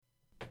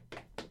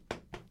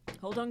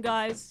Hold on,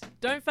 guys.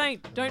 Don't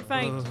faint. Don't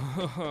faint.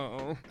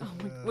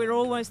 We're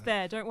almost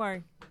there. Don't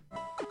worry.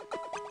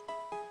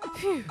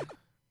 Phew.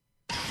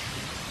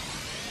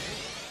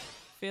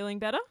 Feeling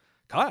better?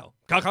 Kyle.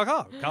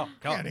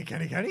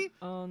 Kenny.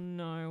 Oh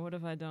no, what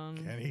have I done?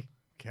 Kenny.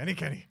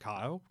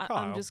 Kyle.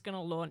 I'm just going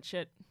to launch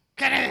it.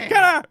 Kenny!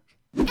 Ava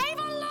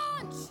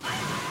launch!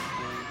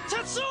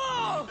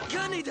 Tetsuo!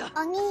 Kanida!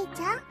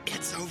 Oni-chan?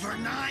 It's over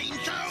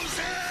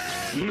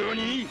 9,000!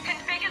 Nani?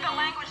 Configure the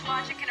language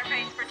logic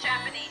interface for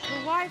Japanese.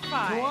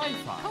 Wi-Fi.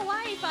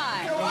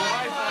 Kawaii-fi!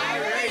 Wi-Fi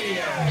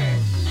radio!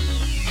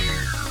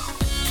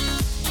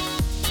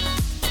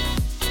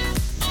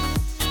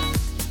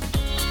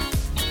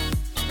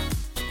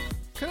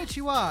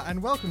 Konnichiwa,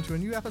 and welcome to a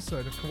new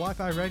episode of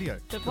Kawaii-fi Radio.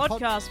 The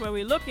podcast where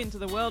we look into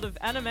the world of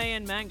anime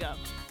and manga.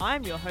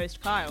 I'm your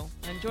host, Kyle,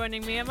 and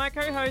joining me are my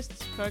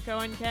co-hosts, Coco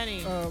and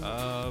Kenny.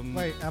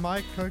 Wait, am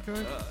I Coco?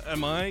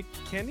 Am I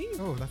Kenny?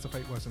 Oh, that's a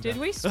fake worse than Did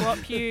death. we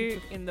swap you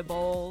in the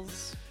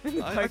balls? In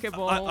the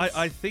Pokeballs?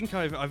 I think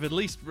I've at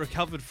least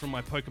recovered from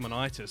my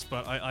Pokemonitis,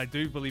 but I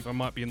do believe I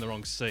might be in the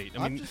wrong seat.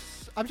 I'm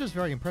just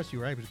very impressed you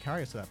were able to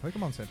carry us to that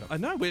Pokemon Center. I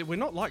know, we're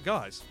not like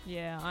guys.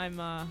 Yeah,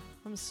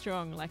 I'm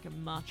strong like a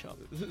Machop.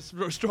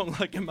 Strong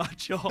like a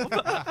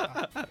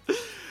Machop.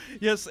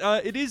 Yes,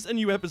 it is a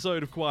new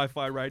episode of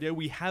Kawaii-fi Radio.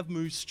 We have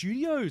moved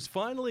studios,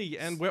 finally,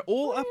 and we're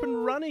all up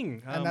and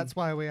running. And that's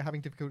why we're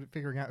having difficulty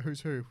figuring out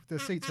who's who. The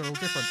seats are all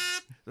different.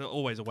 There's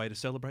always a way to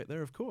celebrate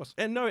there, of course.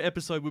 And no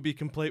episode would be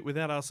complete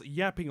without us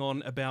yapping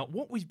on about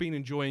what we've been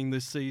enjoying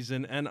this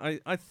season. And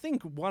I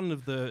think one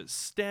of the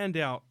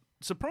standout,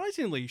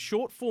 surprisingly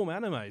short-form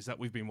animes that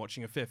we've been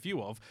watching a fair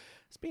few of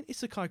has been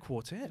Isekai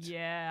Quartet.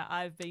 Yeah,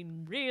 I've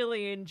been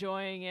really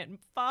enjoying it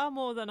far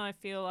more than I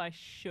feel I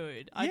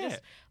should. I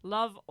just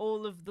love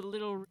all of the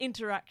little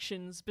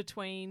interactions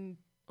between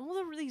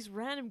all of these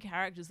random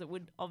characters that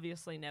would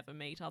obviously never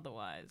meet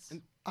otherwise.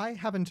 I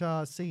haven't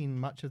seen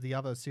much of the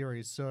other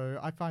series, so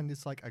I find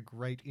this like a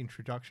great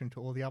introduction to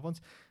all the other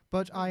ones.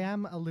 But I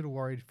am a little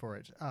worried for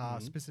it,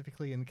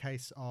 specifically in the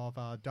case of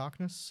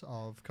Darkness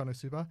of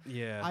Konosuba.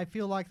 Yeah. I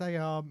feel like they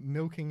are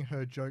milking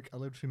her joke a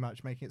little too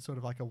much, making it sort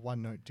of like a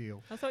one-note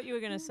deal. I thought you were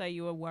going to say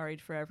you were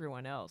worried for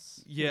everyone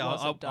else. Yeah,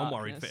 because of I'm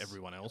worried for Darkness.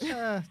 everyone else.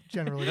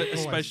 Generally. always.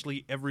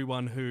 Especially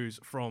everyone who's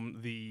from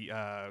the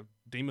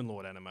Demon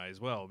Lord anime as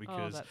well,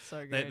 because that's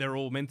so good. they're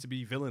all meant to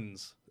be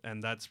villains,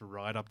 and that's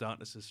right up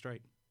Darkness's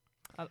street.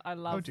 I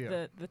love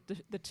dear.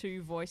 the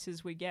two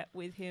voices we get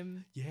with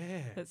him.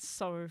 Yeah. That's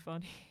so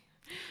funny.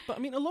 But I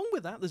mean, along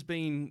with that, there's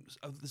been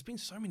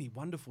so many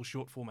wonderful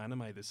short form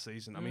anime this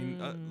season. I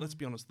mean, let's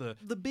be honest,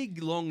 the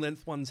big long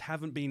length ones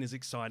haven't been as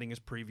exciting as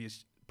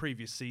previous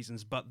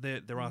seasons, but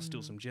there are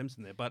still some gems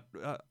in there. But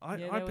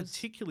I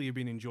particularly have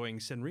been enjoying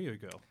Senryu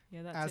Girl.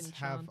 Yeah, that's As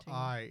enchanting. have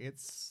I.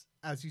 It's,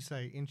 as you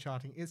say,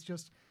 enchanting. It's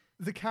just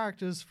the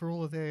characters, for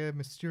all of their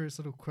mysterious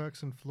little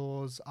quirks and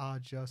flaws, are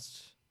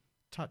just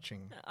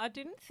touching. I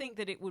didn't think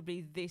that it would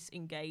be this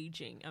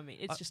engaging. I mean,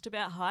 it's just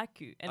about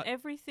haiku and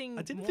everything.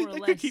 I didn't more think or they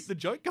less could keep the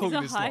joke going is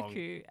a this long.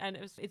 haiku, and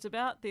it's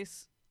about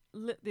this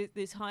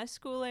high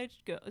school age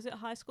girl. Is it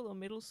high school or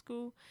middle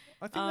school?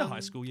 I think they're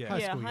high school, yeah. High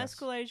school, high yes.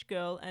 school age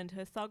girl and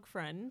her thug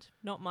friend.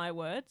 Not my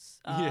words.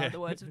 Yeah.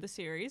 The words of the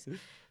series.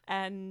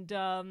 And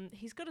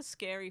he's got a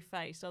scary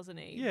face, doesn't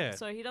he? Yeah.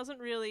 So he doesn't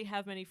really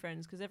have many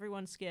friends because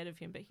everyone's scared of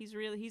him. But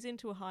he's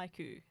into a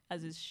haiku,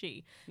 as is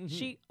she. Mm-hmm.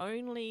 She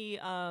only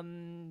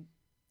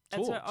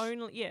it's her Talks.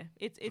 only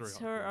it's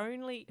Through her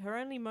haiku. her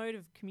only mode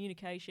of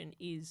communication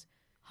is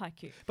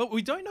haiku. But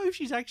we don't know if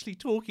she's actually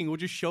talking or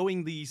just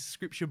showing these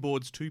scripture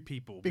boards to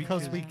people.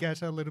 Because we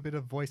get a little bit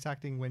of voice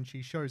acting when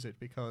she shows it,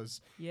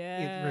 because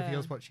Yeah. it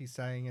reveals what she's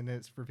saying and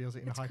it reveals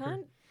it in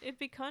haiku. It'd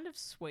be kind of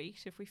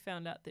sweet if we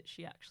found out that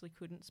she actually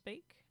couldn't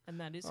speak,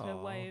 and that is her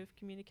way of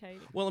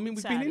communicating. Well, I mean,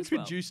 we've Sad been as well.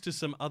 introduced to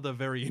some other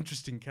very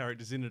interesting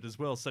characters in it as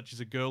well, such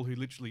as a girl who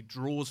literally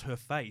draws her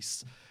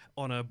face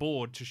on a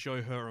board to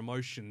show her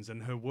emotions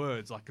and her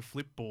words like a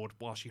flipboard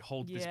while she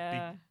holds this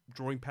big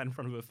drawing pad in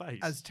front of her face.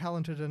 As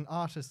talented an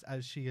artist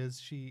as she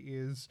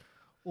is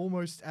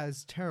almost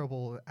as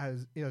terrible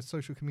as a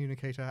social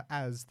communicator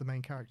as the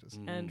main characters.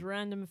 And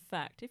random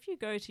fact, if you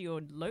go to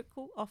your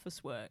local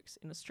office works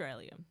in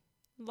Australia,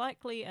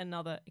 likely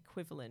another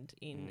equivalent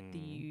in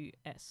the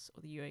US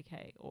or the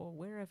UK or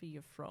wherever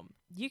you're from,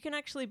 you can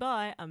actually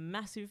buy a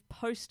massive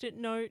post-it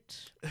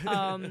note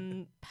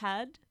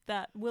pad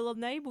that will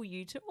enable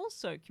you to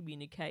also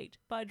communicate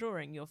by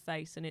drawing your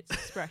face and its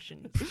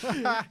expressions.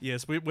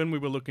 Yes, when we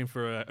were looking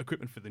for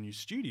equipment for the new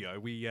studio,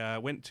 we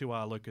went to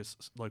our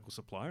local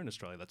supplier in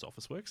Australia, that's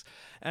Officeworks,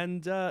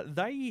 and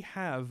they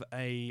have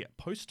a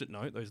post-it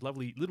note, those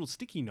lovely little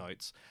sticky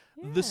notes,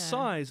 the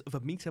size of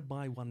 1 meter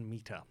by 1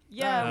 meter.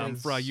 Yeah.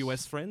 For our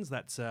US friends,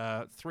 that's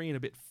 3 and a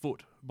bit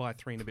foot by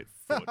 3 and a bit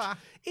foot.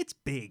 It's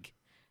big.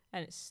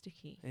 And it's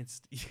sticky.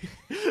 It's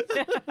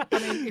I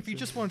mean, if you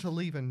just want to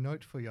leave a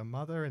note for your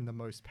mother in the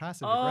most Oh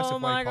passive-aggressive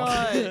my way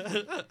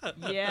possible. god!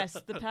 Yes,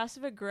 the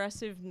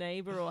passive-aggressive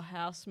neighbor or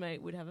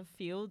housemate would have a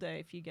field day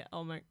if you get.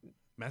 Oh my!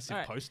 massive All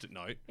right. post-it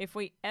note. If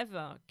we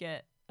ever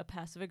get a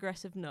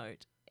passive-aggressive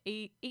note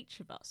each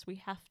of us, we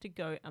have to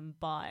go and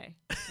buy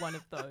one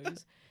of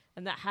those,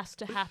 and that has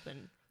to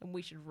happen. And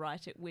we should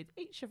write it with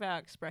each of our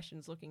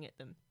expressions looking at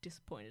them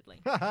disappointedly.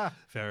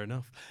 Fair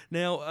enough.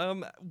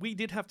 Now, we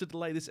did have to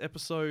delay this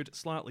episode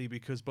slightly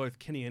because both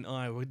Kenny and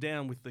I were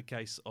down with the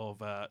case of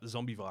the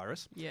zombie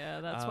virus. Yeah,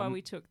 that's why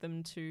we took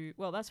them to...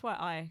 Well, that's why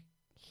I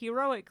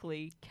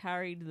heroically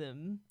carried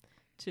them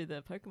to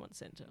the Pokemon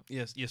Center.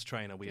 Yes,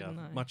 trainer. We are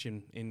much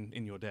in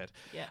your debt.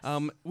 Yes.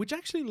 Which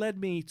actually led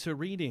me to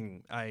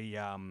reading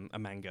a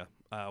manga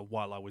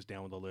while I was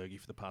down with a lurgy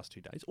for the past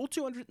 2 days. All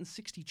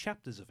 260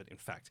 chapters of it, in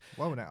fact.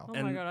 Whoa, now.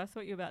 Oh my god, I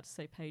thought you were about to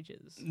say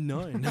pages. No.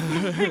 And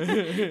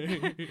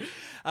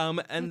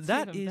That's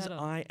that even is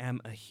better. I Am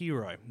a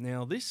Hero.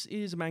 Now, this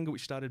is a manga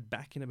which started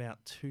back in about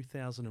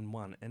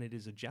 2001, and it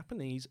is a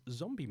Japanese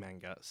zombie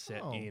manga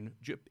set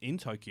in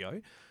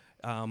Tokyo.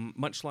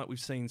 Much like we've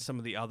seen some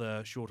of the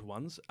other shorter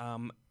ones,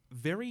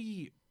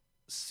 very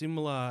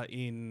similar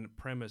in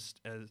premise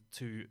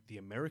to the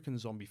American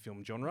zombie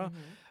film genre,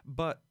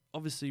 but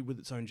obviously with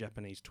its own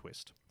Japanese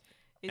twist.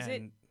 Is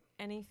it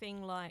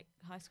anything like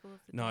High School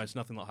of the Dead? No, it's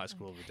nothing like High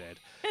School of the Dead.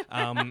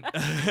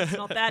 It's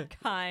not that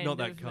kind Not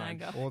that of kind.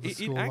 manga. Or the It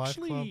School Life Club.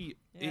 actually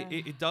Yeah.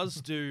 it does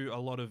do a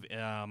lot of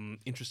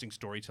interesting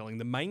storytelling.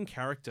 The main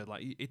character,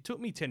 like it took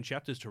me 10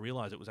 chapters to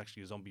realize it was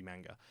actually a zombie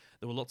manga.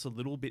 There were lots of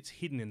little bits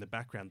hidden in the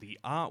background. The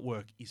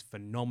artwork is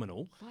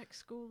phenomenal. Like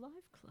School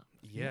Life Club.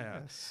 Yeah.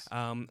 Yes.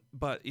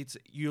 But it's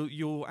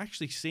you're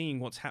actually seeing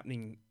what's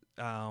happening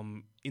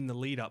in the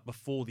lead up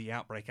before the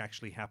outbreak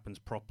actually happens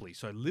properly.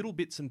 So little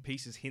bits and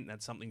pieces hint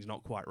that something's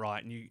not quite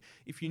right. And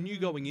if you knew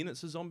going in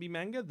it's a zombie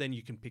manga, then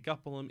you can pick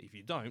up on them. If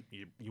you don't,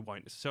 you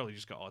won't necessarily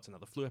just go, oh, it's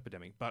another flu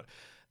epidemic. But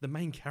the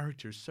main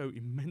character is so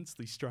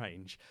immensely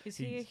strange. Is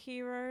he a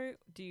hero?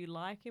 Do you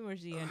like him, or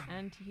is he an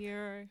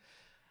anti-hero?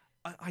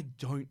 I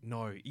don't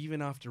know.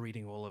 Even after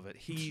reading all of it,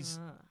 he's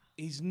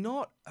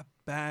not a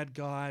bad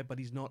guy, but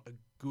he's not a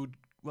good.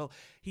 Well,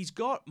 he's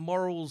got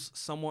morals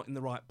somewhat in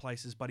the right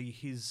places, but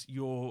he's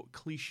your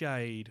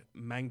cliched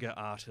manga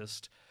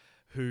artist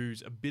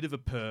who's a bit of a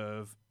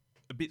perv,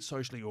 a bit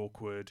socially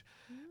awkward,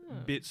 a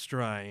bit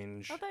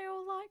strange. Are they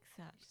all like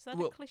that? Is that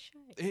Well, a cliche?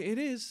 It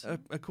is,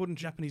 according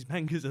to Japanese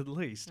mangas at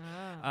least.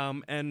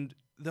 And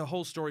the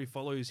whole story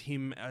follows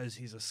him as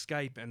his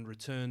escape and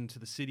return to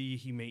the city.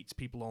 He meets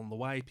people on the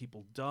way.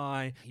 People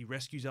die. He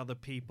rescues other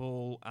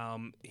people.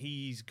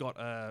 He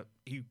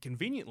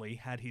conveniently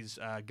had his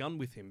gun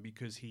with him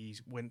because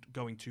he's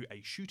going to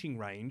a shooting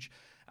range.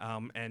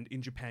 And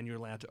in Japan, you're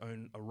allowed to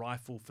own a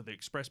rifle for the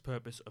express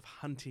purpose of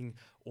hunting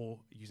or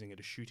using at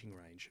a shooting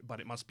range. But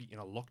it must be in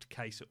a locked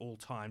case at all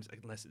times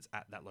unless it's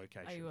at that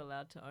location. Are you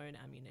allowed to own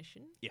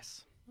ammunition?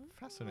 Yes.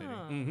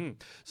 Fascinating.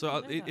 So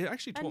I didn't know it that.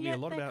 actually And taught me a yet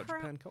lot their about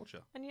Japan culture.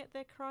 And yet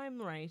their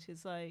crime rate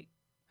is like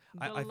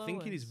I the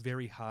think it is lowest.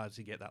 very hard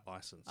to get that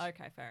license.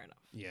 Okay, fair enough.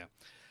 Yeah.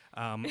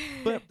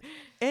 But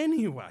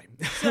anyway,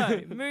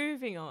 So,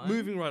 moving on.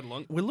 moving right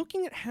along, we're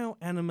looking at how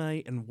anime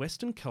and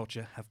Western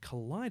culture have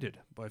collided,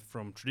 both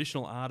from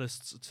traditional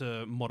artists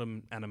to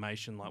modern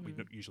animation like we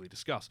usually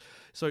discuss.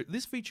 So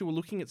this feature, we're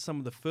looking at some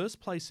of the first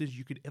places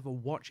you could ever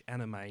watch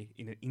anime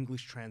in an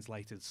English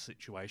translated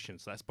situation.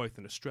 So that's both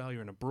in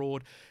Australia and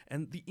abroad,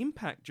 and the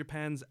impact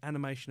Japan's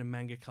animation and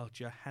manga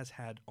culture has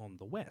had on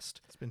the West.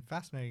 It's been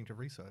fascinating to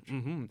research.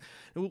 And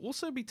we'll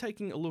also be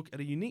taking a look at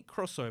a unique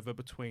crossover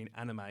between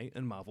anime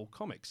and Marvel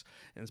Comics.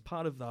 And as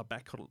part of the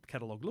back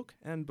catalogue look,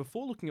 and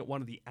before looking at one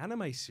of the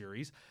anime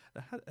series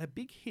that had a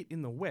big hit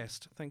in the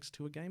West thanks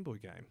to a Game Boy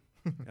game.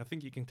 I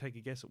think you can take a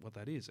guess at what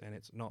that is, and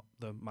it's not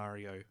the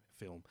Mario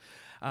film.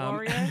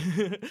 Wario?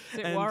 Is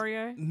it and-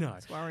 Wario? No.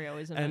 It's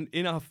Wario, isn't And it?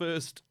 in our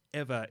first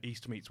ever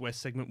East Meets West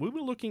segment, we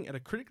were looking at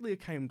a critically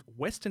acclaimed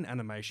Western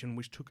animation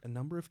which took a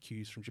number of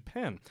cues from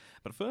Japan.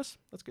 But first,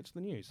 let's get to the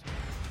news.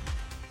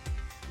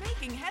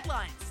 Making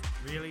headlines.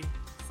 Really?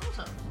 Sort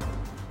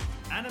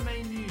of.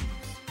 Anime news.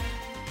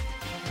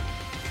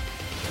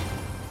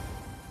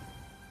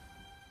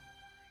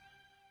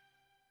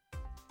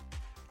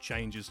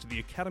 Changes to the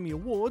Academy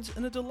Awards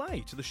and a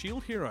delay to the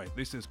Shield Hero.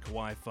 This is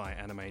Kawaii-Fi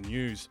Anime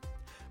News.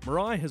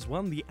 Mirai has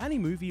won the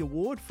Movie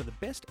Award for the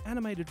Best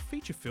Animated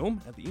Feature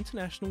Film at the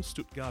International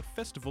Stuttgart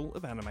Festival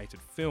of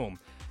Animated Film.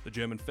 The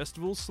German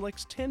festival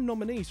selects 10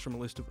 nominees from a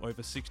list of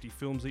over 60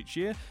 films each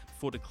year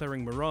before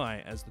declaring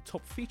Mirai as the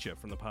top feature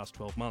from the past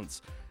 12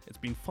 months. It's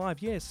been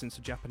 5 years since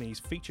a Japanese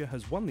feature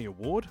has won the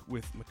award,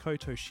 with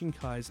Makoto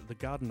Shinkai's The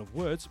Garden of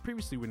Words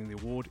previously winning the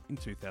award in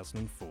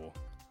 2004.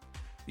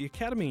 The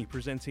Academy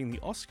presenting the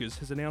Oscars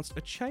has announced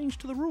a change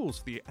to the rules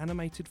for the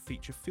animated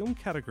feature film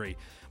category,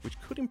 which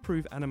could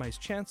improve anime's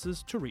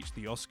chances to reach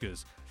the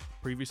Oscars.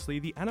 Previously,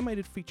 the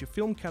animated feature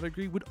film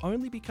category would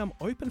only become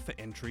open for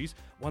entries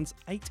once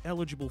 8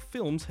 eligible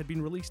films had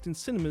been released in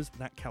cinemas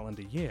that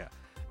calendar year.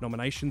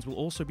 Nominations will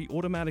also be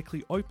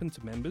automatically open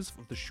to members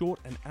of the short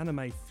and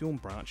anime film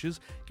branches,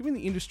 giving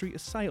the industry a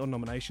say on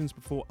nominations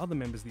before other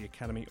members of the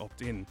Academy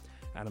opt in.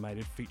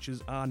 Animated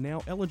features are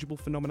now eligible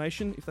for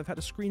nomination if they've had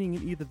a screening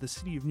in either the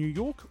City of New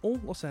York or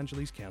Los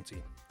Angeles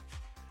County.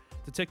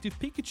 Detective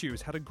Pikachu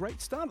has had a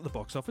great start at the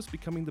box office,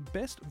 becoming the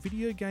best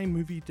video game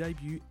movie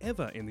debut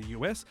ever in the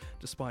US,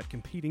 despite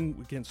competing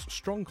against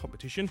strong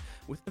competition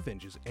with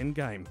Avengers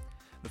Endgame.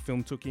 The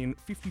film took in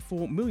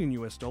 $54 million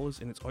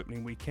in its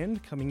opening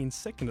weekend, coming in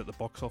second at the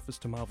box office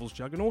to Marvel's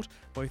Juggernaut,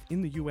 both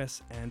in the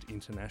US and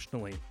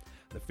internationally.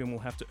 The film will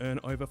have to earn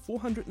over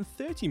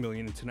 $430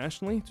 million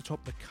internationally to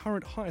top the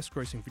current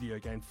highest-grossing video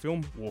game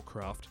film,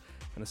 Warcraft.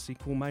 And a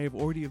sequel may have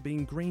already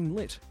been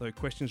green-lit, though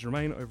questions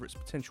remain over its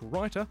potential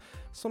writer,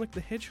 Sonic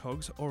the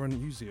Hedgehog's Oren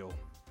Uziel.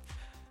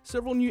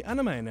 Several new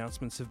anime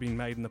announcements have been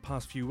made in the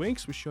past few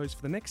weeks, with shows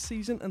for the next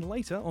season and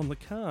later on the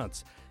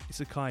cards.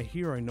 Isekai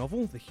hero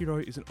novel, the hero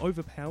is an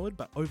overpowered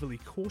but overly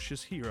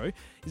cautious hero,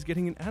 is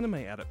getting an anime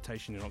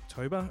adaptation in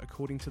October,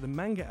 according to the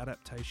manga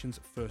adaptation's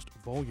first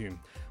volume.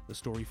 The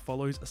story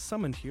follows a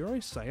summoned hero,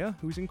 Seiya,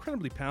 who is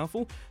incredibly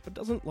powerful but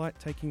doesn't like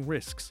taking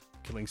risks,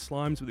 killing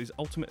slimes with his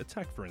ultimate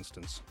attack, for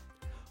instance.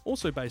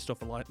 Also based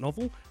off a light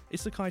novel,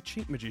 Isekai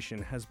Cheat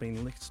Magician has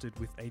been listed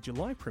with a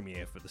July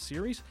premiere for the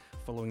series,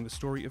 following the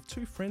story of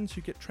two friends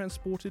who get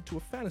transported to a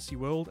fantasy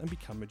world and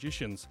become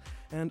magicians.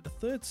 And a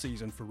third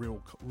season for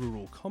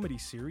rural comedy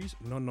series,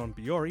 Non Non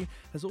Biori,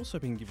 has also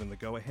been given the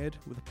go-ahead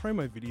with a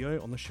promo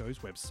video on the show's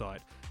website.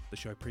 The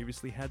show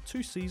previously had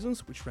 2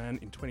 seasons, which ran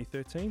in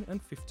 2013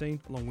 and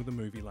 15, along with a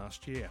movie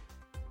last year.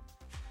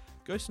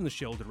 Ghost in the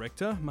Shell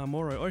director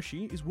Mamoru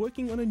Oshii is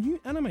working on a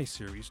new anime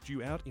series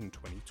due out in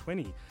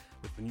 2020,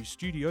 with the new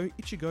studio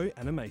Ichigo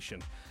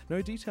Animation.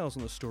 No details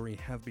on the story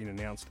have been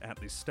announced at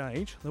this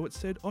stage, though it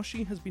said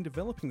Oshii has been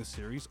developing the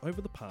series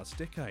over the past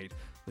decade.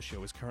 The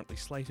show is currently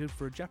slated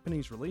for a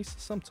Japanese release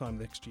sometime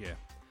next year.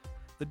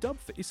 The dub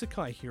for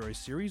Isekai Hero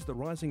series The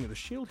Rising of the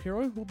Shield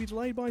Hero will be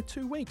delayed by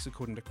 2 weeks,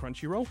 according to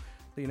Crunchyroll.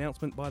 The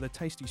announcement by the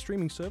Tasty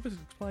streaming service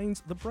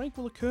explains the break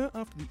will occur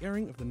after the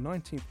airing of the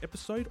 19th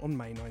episode on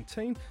May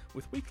 19,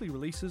 with weekly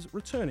releases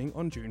returning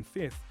on June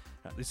 5th.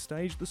 At this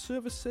stage, the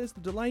service says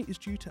the delay is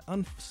due to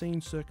unforeseen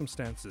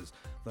circumstances,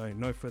 though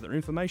no further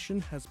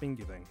information has been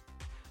given.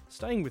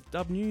 Staying with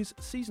dub news,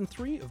 Season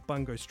 3 of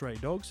Bungo Stray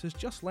Dogs has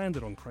just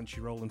landed on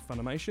Crunchyroll and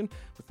Funimation,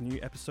 with new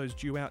episodes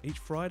due out each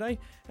Friday,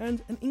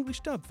 and an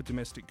English dub for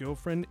Domestic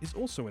Girlfriend is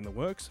also in the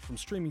works from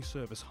streaming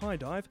service High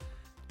Dive.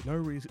 No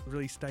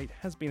release date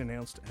has been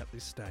announced at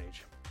this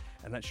stage.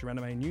 And that's your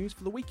anime news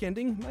for the week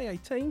ending May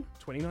 18,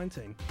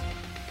 2019.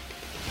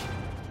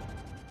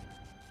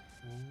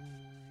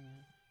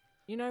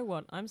 You know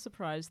what? I'm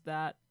surprised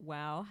that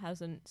WoW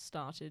hasn't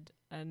started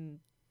an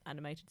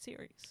animated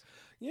series.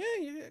 Yeah,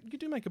 you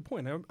do make a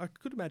point. I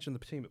could imagine the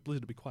team at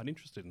Blizzard would be quite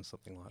interested in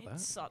something like that.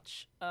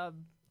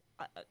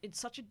 It's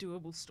such a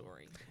doable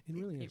story. It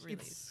really is.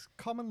 It's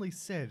commonly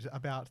said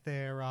about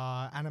their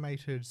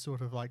animated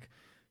sort of like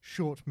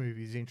short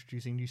movies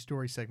introducing new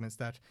story segments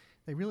that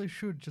they really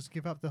should just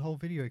give up the whole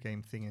video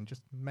game thing and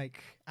just make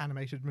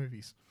animated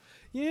movies.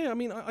 Yeah, I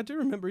mean, I do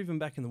remember even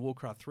back in the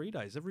Warcraft 3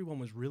 days, everyone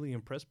was really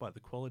impressed by the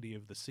quality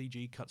of the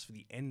CG cuts for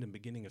the end and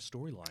beginning of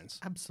storylines.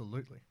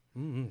 Absolutely.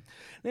 Mm-hmm.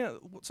 Now,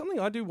 something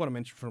I do want to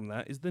mention from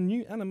that is the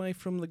new anime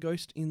from the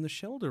Ghost in the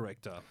Shell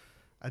director.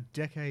 A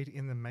decade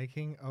in the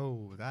making.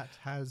 Oh, that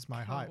has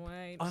my hype.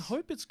 Wait. I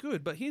hope it's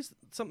good, but here's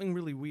something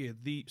really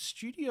weird. The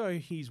studio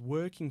he's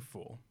working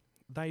for,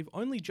 they've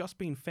only just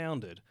been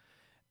founded,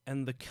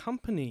 and the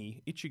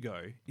company,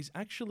 Ichigo, is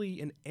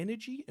actually an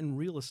energy and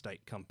real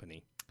estate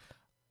company.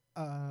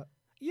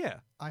 Yeah.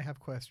 I have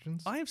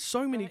questions. I have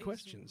so many That is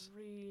questions.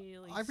 Really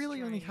I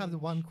really only have the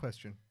strange. one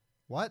question.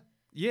 What?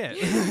 Yeah.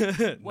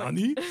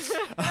 Nani?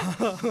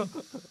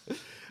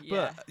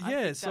 Yeah, But, I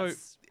yeah, think so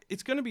that's-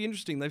 it's going to be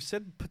interesting. They've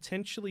said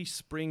potentially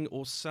spring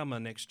or summer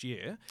next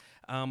year.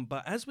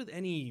 But as with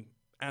any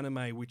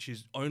anime which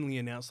is only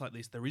announced like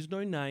this, there is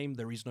no name,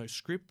 there is no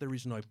script, there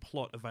is no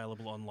plot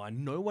available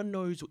online. No one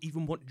knows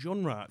even what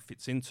genre it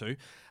fits into.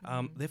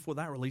 Therefore,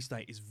 that release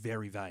date is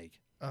very vague.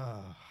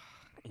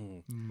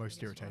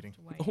 Most irritating.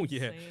 Oh,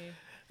 yeah.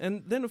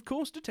 And then, of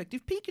course,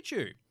 Detective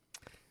Pikachu.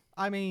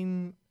 I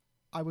mean,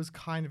 I was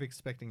kind of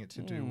expecting it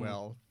to do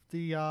well.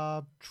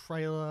 The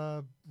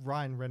trailer,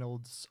 Ryan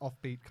Reynolds,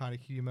 offbeat kind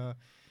of humor.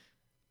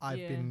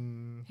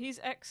 He's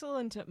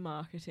excellent at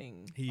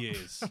marketing. He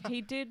is.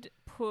 He did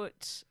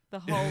put the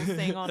whole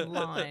thing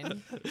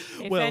online.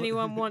 If Well-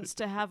 anyone wants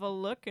to have a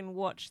look and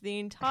watch the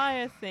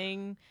entire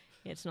thing,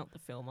 it's not the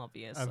film,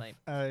 obviously.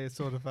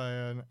 Sort of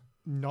a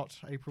not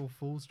April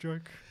Fool's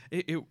joke.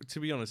 To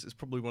be honest, it's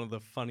probably one of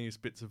the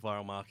funniest bits of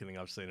viral marketing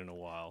I've seen in a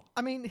while.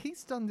 I mean,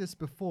 he's done this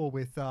before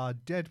with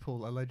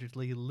Deadpool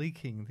allegedly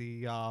leaking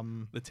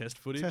the test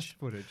footage. test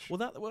footage. Well,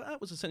 that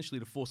was essentially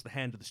to force the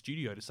hand of the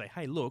studio to say,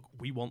 hey, look,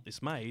 we want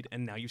this made,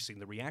 and now you've seen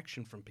the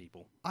reaction from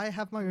people. I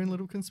have my own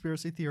little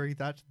conspiracy theory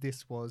that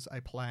this was a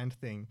planned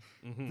thing,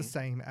 the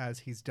same as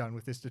he's done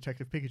with this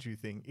Detective Pikachu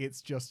thing.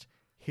 It's just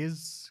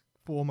his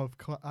form of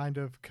kind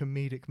of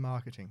comedic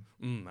marketing.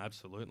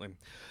 Absolutely.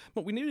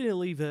 But we need to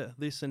leave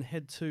this and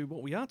head to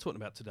what we are talking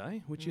about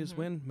today, which is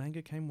when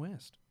manga came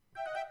west.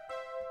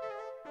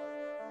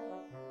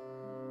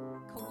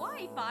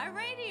 Kawaii Fi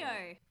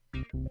Radio.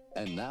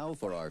 And now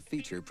for our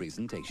feature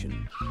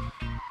presentation.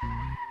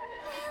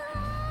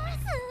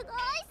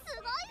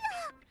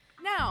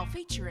 Now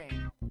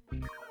featuring.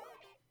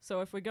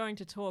 So if we're going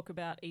to talk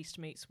about East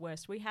meets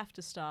West, we have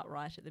to start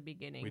right at the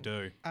beginning. We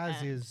do.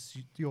 As And is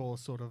your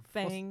sort of...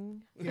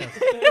 Bang. Yes.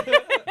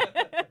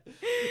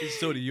 It's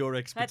sort of your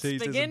Let's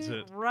expertise, begin isn't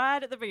it?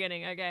 right at the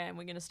beginning. Okay, and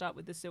we're going to start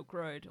with the Silk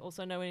Road,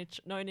 also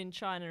known in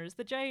China as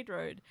the Jade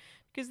Road.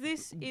 Because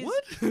this is...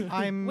 What?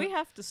 We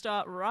have to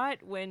start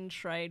right when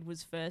trade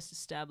was first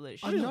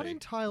established. I'm not Really?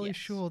 entirely Yes.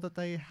 sure that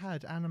they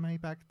had anime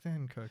back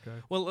then,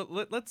 Coco. Well,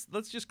 let's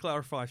just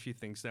clarify a few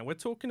things now. We're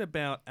talking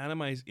about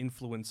anime's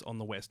influence on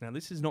the West. Now,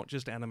 this is not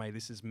just anime.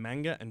 This is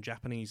manga and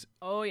Japanese,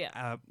 Oh,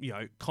 yeah.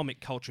 comic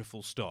culture.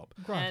 Full stop.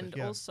 Granted, And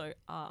yeah. also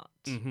art.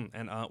 And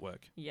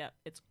artwork. Yeah,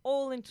 it's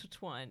all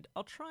intertwined.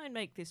 I'll try and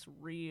make this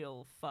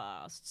real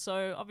fast.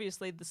 So,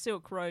 obviously, the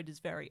Silk Road is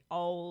very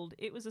old.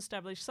 It was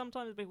established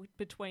sometimes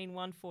between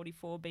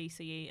 144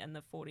 BCE and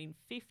the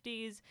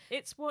 1450s.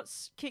 It's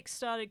what's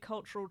kickstarted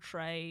cultural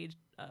trade.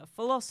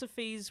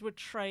 Philosophies were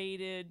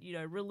traded,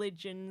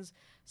 religions,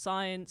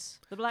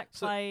 science, the Black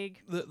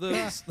Plague.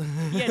 The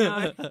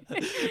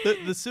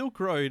Silk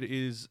Road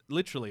is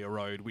literally a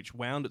road which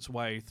wound its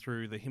way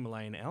through the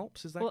Himalayan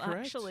Alps. Is that correct? Well,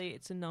 actually,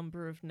 it's a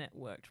number of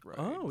networked roads.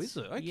 Oh, is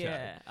it? Okay.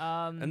 Yeah.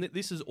 And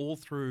this is all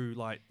through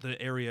like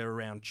the area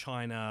around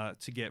China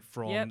to get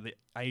from the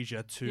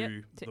Asia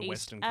to the East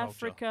Western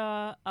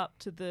Africa, up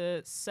to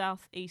the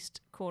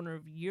southeast corner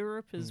of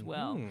Europe as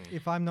well.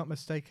 If I'm not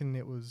mistaken,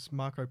 it was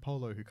Marco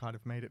Polo who kind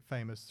of made it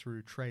famous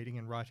through trading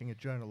and writing a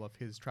journal of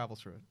his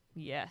travels through it.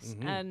 Yes,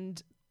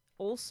 and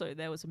also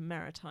there was a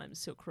maritime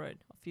Silk Road.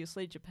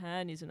 Obviously,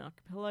 Japan is an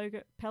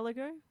archipelago.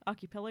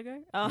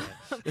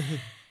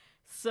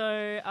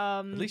 So,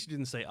 At least you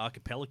didn't say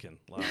archipelagon.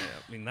 Like,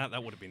 I mean, that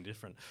would have been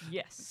different.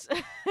 yes,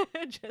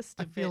 just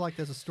I a feel bit. like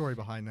there's a story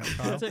behind that,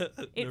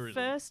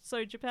 Kyle.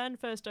 So Japan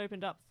first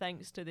opened up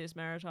thanks to this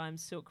maritime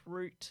silk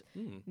route.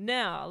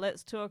 Now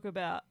let's talk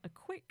about a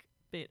quick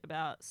bit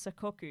about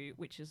Sakoku,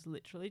 which is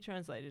literally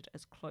translated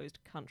as closed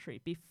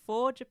country.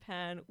 Before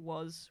Japan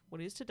was what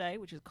is today,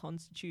 which is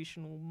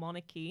constitutional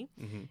monarchy,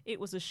 it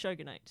was a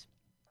shogunate.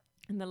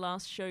 And the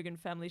last shogun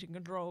family to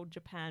control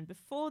Japan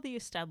before the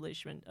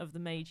establishment of the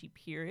Meiji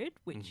period,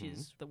 which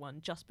is the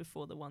one just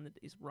before the one that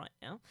is right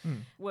now,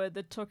 were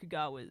the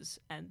Tokugawas,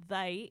 and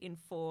they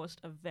enforced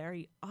a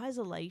very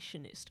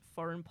isolationist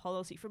foreign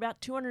policy for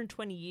about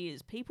 220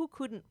 years. People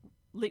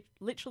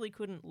literally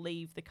couldn't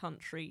leave the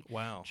country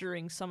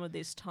during some of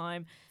this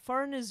time.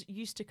 Foreigners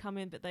used to come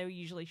in, but they were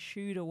usually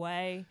shooed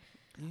away.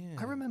 Yeah.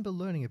 I remember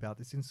learning about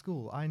this in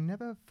school. I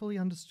never fully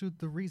understood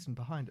the reason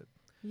behind it.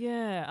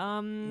 Yeah,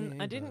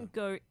 I didn't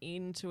go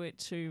into it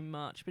too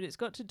much, but it's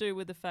got to do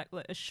with the fact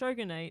that a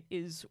shogunate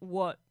is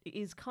what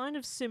is kind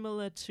of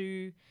similar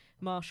to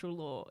martial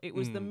law. It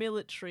was the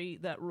military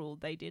that ruled.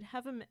 They did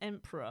have an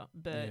emperor,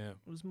 but it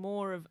was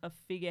more of a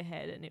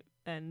figurehead,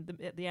 and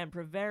the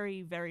emperor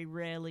very, very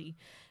rarely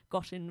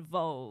got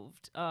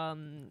involved.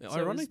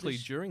 Ironically,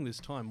 during this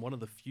time, one of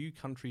the few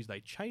countries they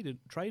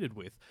traded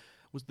with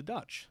was the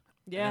Dutch.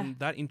 Yeah. And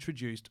that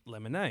introduced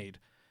lemonade.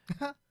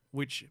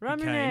 Which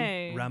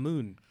Ramonade. became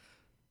Ramoon.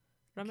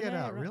 Get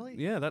out, really?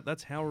 Yeah,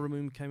 that's how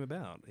Ramoon came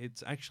about.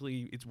 It's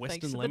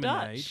Western to the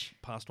lemonade Dutch.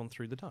 passed on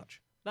through the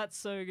Dutch. That's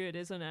so good,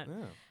 isn't it?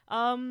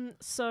 Yeah.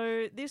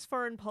 So this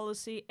foreign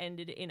policy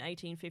ended in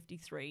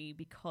 1853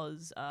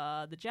 because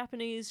the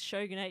Japanese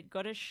shogunate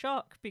got a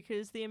shock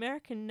because the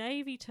American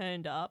Navy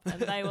turned up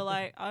and they were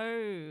like,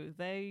 oh,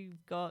 they've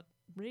got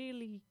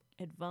really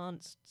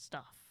advanced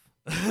stuff.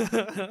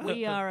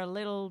 We are a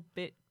little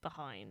bit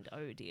behind,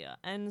 oh dear.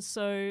 And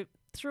so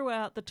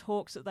throughout the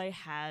talks that they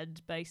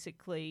had,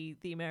 basically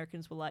the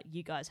Americans were like,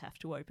 you guys have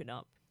to open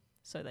up.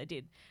 So they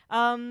did.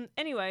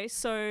 Anyway,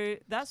 so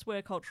that's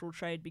where cultural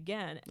trade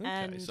began. Okay,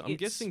 and so I'm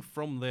guessing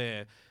from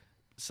there,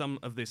 some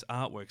of this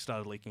artwork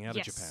started leaking out of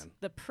yes, Japan.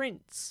 the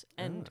prints.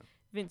 And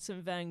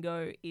Vincent van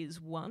Gogh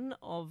is one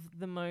of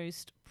the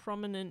most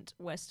prominent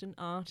Western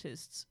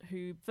artists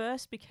who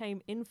first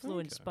became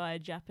influenced by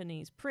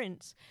Japanese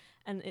prints,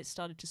 and it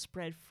started to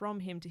spread from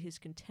him to his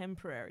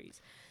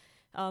contemporaries.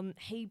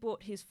 He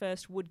bought his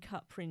first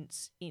woodcut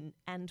prints in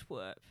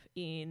Antwerp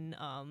in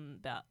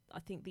about, I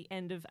think, the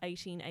end of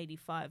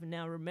 1885. And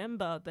now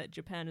remember that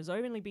Japan has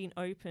only been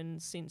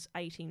open since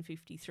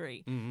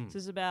 1853. So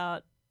it's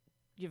about,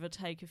 give or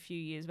take a few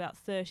years, about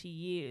 30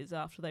 years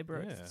after they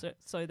broke. Yeah.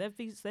 So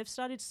they've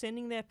started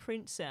sending their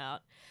prints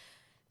out,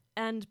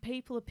 and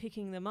people are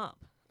picking them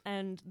up.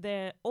 And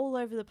they're all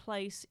over the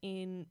place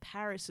in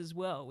Paris as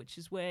well, which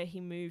is where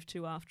he moved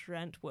to after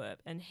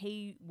Antwerp. And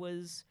he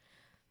was...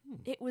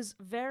 It was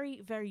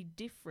very, very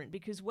different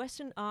because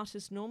Western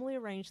artists normally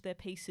arranged their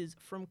pieces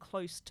from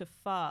close to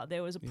far.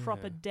 There was a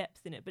proper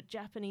depth in it, but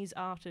Japanese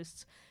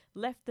artists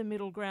left the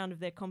middle ground of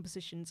their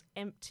compositions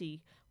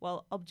empty,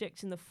 while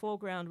objects in the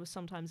foreground were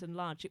sometimes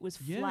enlarged. It was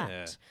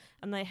flat,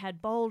 and they had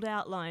bold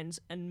outlines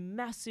and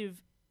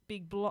massive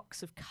big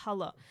blocks of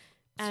colour.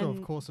 So,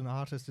 of course, an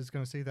artist is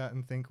going to see that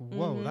and think,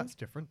 whoa, that's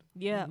different.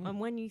 Yeah, and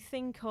when you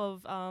think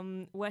of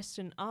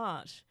Western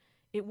art...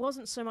 It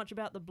wasn't so much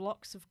about the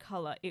blocks of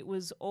colour. It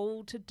was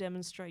all to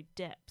demonstrate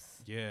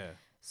depth. Yeah.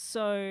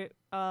 So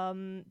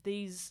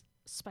these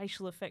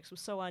spatial effects were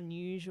so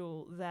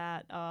unusual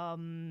that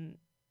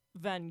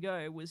Van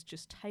Gogh was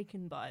just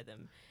taken by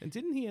them. And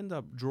didn't he end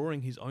up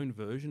drawing his own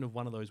version of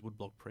one of those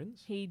woodblock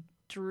prints? He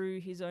drew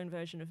his own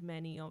version of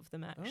many of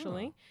them,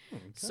 actually. Oh,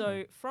 okay.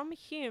 So from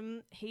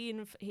him, he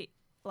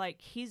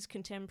like his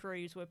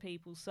contemporaries were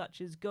people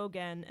such as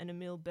Gauguin and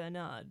Emile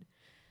Bernard,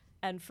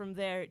 and from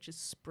there it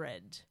just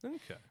spread.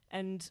 Okay.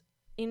 And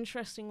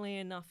interestingly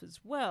enough as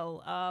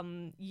well,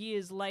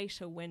 years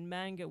later when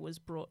manga was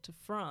brought to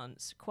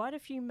France, quite a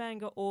few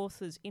manga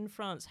authors in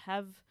France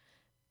have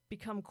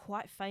become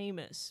quite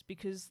famous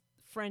because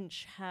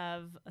French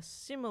have a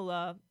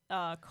similar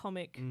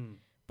comic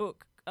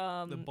book.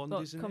 The bande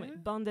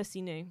dessinée? Bande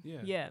dessinée.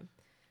 Yeah.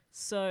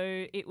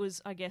 So it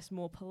was, I guess,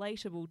 more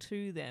palatable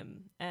to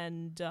them,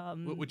 and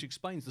which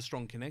explains the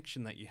strong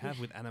connection that you have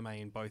with anime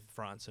in both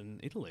France and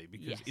Italy,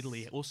 because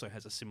Italy also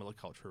has a similar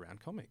culture around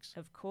comics.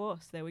 Of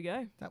course, there we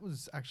go. That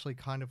was actually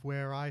kind of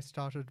where I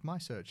started my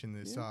search in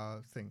this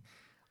thing.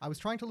 I was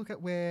trying to look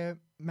at where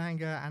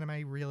manga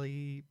anime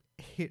really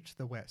hit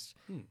the West.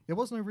 There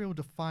was no real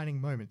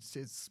defining moments.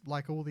 It's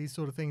like all these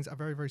sort of things are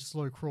very, very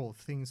slow crawl,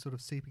 things sort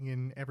of seeping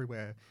in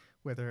everywhere,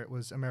 whether it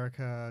was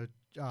America,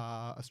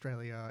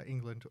 Australia,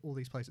 England, all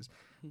these places.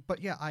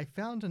 But yeah, I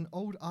found an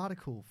old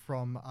article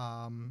from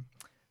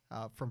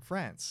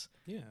France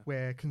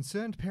where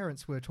concerned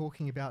parents were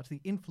talking about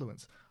the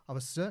influence of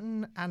a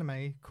certain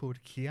anime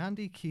called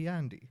Kiandi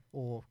Kiandi,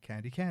 or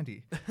Candy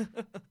Candy.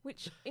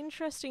 Which,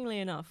 interestingly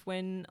enough,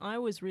 when I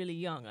was really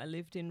young, I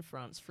lived in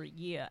France for a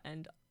year,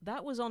 and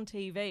that was on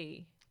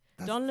TV.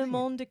 Dans le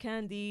monde de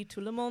Candy,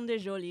 tout le monde est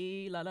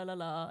joli, la la la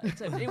la.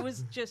 It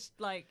was just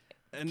like...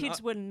 And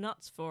kids were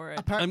nuts for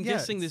it. I'm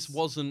guessing this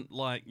wasn't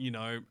like,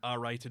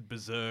 R-rated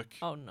Berserk.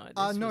 Oh, no.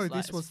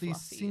 This was the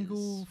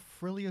single,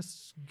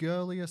 frilliest,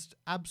 girliest,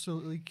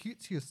 absolutely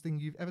cutesiest thing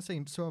you've ever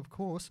seen. So, of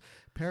course,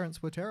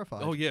 parents were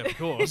terrified. Oh, yeah, of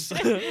course.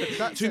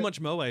 Too much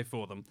moe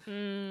for them.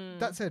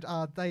 That said,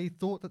 they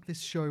thought that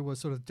this show was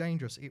sort of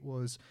dangerous. It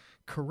was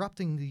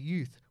corrupting the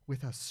youth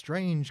with a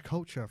strange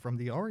culture from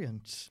the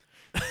Orient.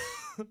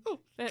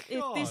 This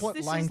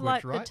is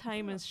like the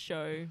tamest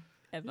show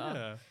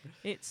ever.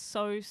 It's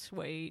so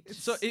sweet.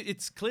 So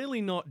it's clearly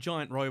not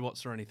giant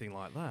robots or anything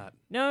like that.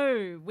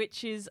 No,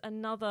 which is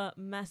another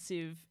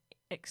massive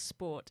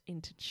export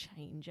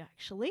interchange,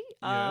 actually.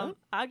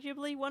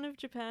 Arguably one of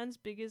Japan's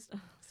biggest...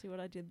 see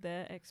what I did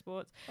there?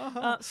 Exports.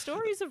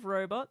 Stories of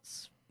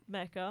robots,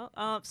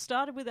 mecha,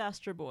 started with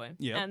Astro Boy.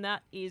 And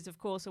that is, of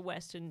course, a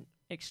Western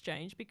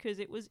exchange because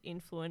it was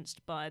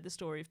influenced by the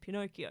story of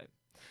Pinocchio.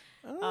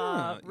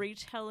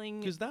 Retelling...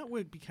 Because that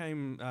word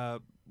became...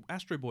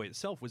 Astro Boy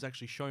itself was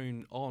actually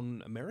shown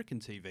on American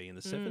TV in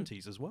the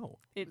 70s as well.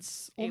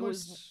 It's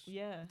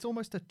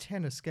almost a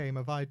tennis game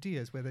of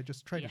ideas where they're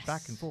just traded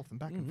back and forth and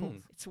back and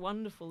forth. It's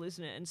wonderful,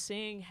 isn't it? And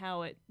seeing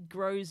how it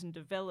grows and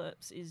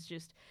develops is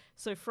just...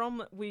 So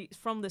from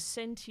the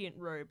sentient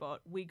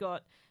robot, we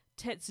got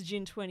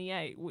Tetsujin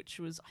 28, which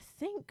was, I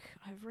think,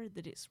 I've read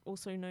that it's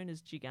also known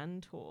as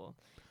Gigantor.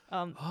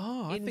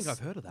 I think I've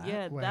heard of that.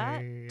 Yeah,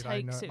 that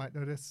takes might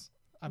know this.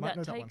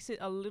 That takes it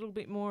a little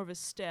bit more of a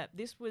step.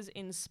 This was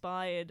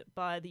inspired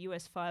by the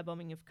US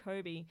firebombing of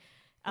Kobe,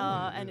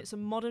 and it's a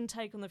modern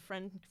take on the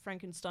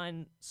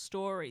Frankenstein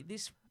story.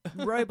 This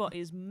robot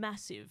is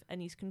massive,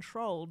 and he's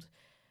controlled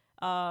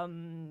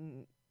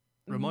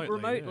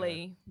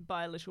remotely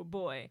by a little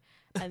boy.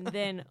 And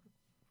then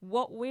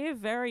what we're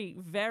very,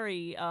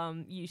 very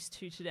used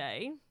to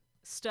today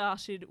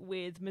started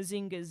with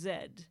Mazinger Z,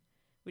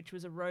 which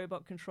was a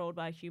robot controlled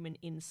by a human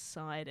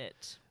inside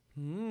it.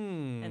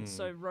 And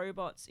so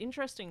robots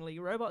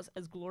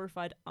as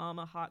glorified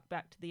armor hark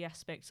back to the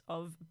aspects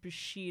of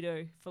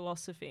Bushido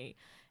philosophy.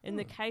 In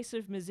the case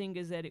of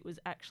Mazinger Z, it was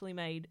actually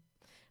made,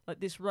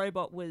 like this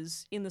robot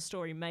was, in the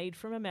story, made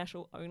from a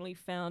metal only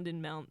found in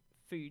Mount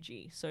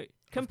Fuji. So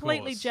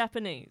completely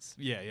Japanese.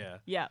 Yeah.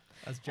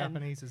 As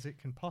Japanese as it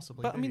can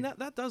possibly be. But, be. I mean,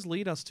 that does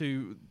lead us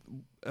to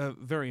a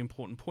very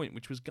important point,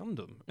 which was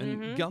Gundam.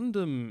 And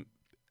Gundam...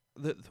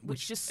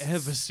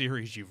 Whichever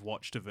series you've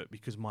watched of it,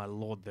 because my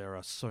lord, there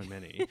are so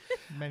many.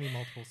 Many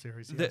multiple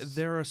series, yes.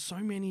 There are so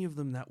many of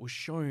them that were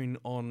shown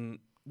on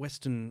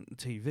Western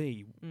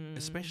TV,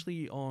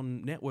 especially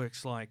on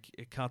networks like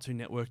Cartoon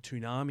Network,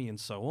 Toonami, and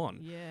so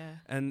on. Yeah.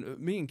 And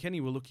me and Kenny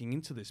were looking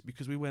into this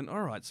because we went,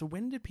 all right, so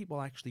when did people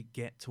actually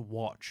get to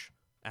watch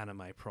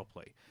anime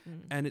properly?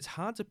 And it's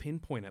hard to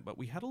pinpoint it, but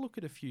we had a look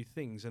at a few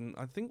things, and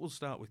I think we'll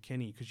start with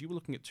Kenny because you were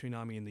looking at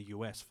Toonami in the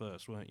US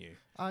first, weren't you?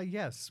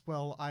 Yes.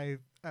 Well,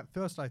 at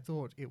first I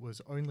thought it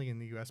was only in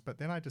the US, but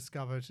then I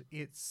discovered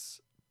it's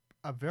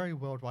a very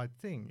worldwide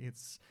thing.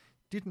 It's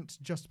didn't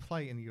just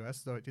play in the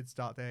US, though it did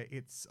start there.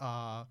 It's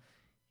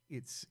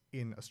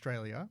in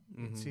Australia,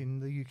 it's in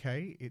the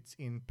UK, it's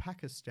in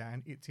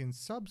Pakistan, it's in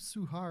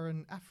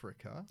sub-Saharan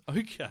Africa.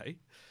 Okay.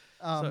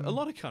 So a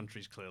lot of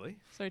countries, clearly.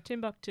 So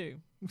Timbuktu.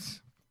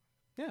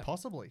 Yeah.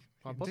 Possibly.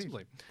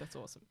 Possibly. That's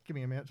awesome. Give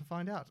me a minute to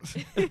find out.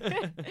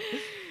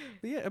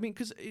 Yeah, I mean,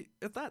 because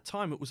at that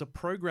time it was a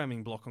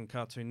programming block on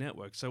Cartoon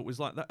Network, so it was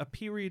like a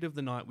period of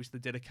the night which they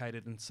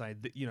dedicated and say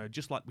that,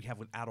 just like we have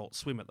with Adult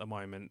Swim at the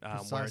moment,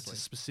 where it's a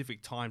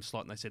specific time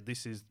slot, and they said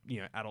this is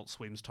Adult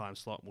Swim's time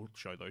slot. We'll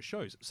show those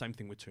shows. Same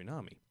thing with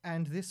Toonami.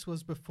 And this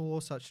was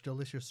before such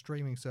delicious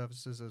streaming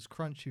services as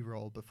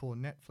Crunchyroll, before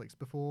Netflix,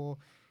 before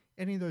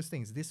any of those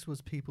things. This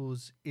was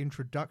people's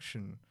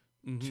introduction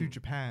to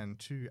Japan,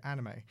 to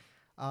anime.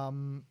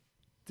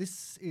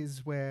 This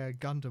is where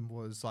Gundam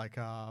was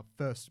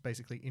first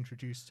basically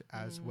introduced,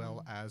 as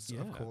well as,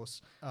 of course,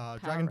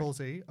 Dragon Ball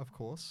Z, of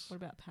course. What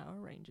about Power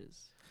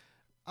Rangers?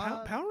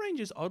 Power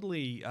Rangers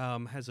oddly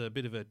has a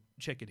bit of a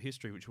checkered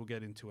history, which we'll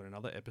get into in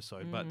another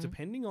episode. But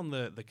depending on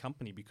the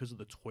company, because of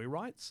the toy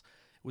rights,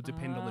 it would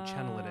depend on the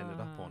channel it ended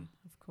up on.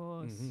 Of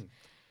course.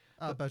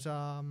 But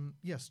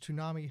yes,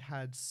 Toonami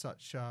had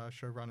such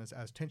showrunners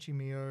as Tenchi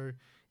Mio,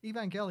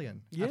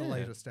 Evangelion at a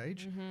later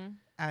stage,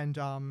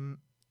 and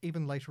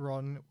even later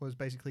on was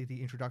basically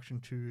the introduction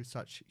to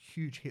such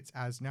huge hits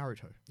as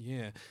Naruto.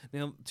 Yeah.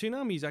 Now,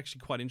 Toonami is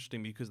actually quite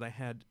interesting because they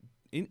had,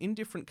 in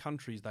different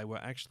countries, they were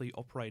actually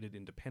operated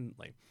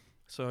independently.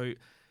 So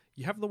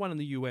you have the one in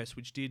the US,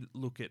 which did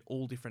look at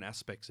all different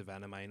aspects of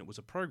anime, and it was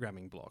a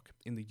programming block.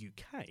 In the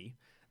UK,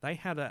 they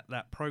had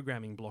that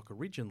programming block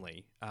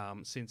originally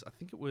since, I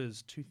think it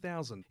was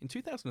 2000. In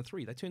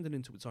 2003, they turned it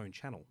into its own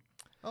channel.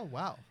 Oh,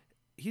 wow.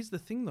 Here's the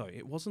thing, though.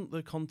 It wasn't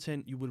the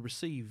content you would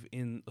receive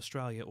in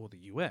Australia or the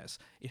US.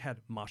 It had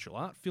martial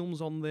art films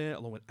on there,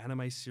 along with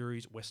anime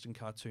series, Western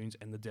cartoons,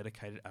 and the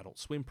dedicated Adult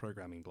Swim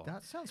programming block.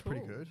 That sounds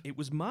pretty good. It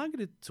was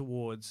marketed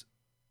towards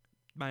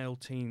male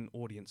teen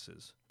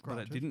audiences, but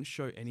it didn't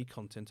show any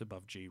content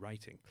above G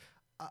rating.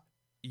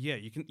 Yeah,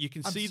 you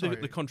can see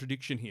the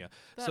contradiction here.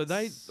 So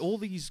all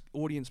these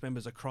audience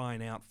members are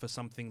crying out for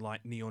something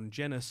like Neon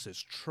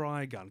Genesis,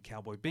 Trigun,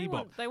 Cowboy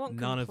Bebop. They want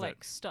none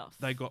complex of it. stuff.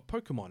 They got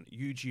Pokemon,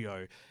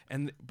 Yu-Gi-Oh,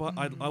 but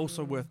I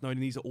also worth noting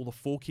these are all the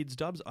 4Kids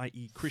dubs,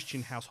 i.e.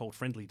 Christian household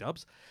friendly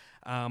dubs,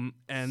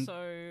 and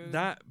so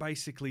that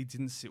basically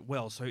didn't sit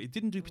well. So it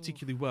didn't do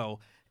particularly well.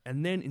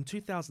 And then in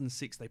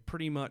 2006, they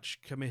pretty much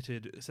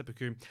committed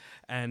seppuku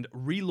and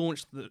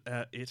relaunched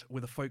it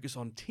with a focus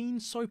on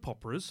teen soap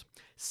operas,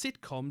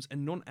 sitcoms,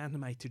 and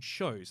non-animated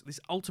shows. This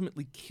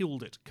ultimately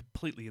killed it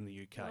completely in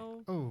the UK.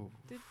 Well,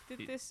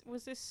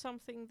 was this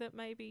something that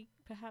maybe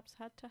perhaps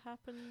had to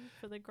happen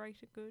for the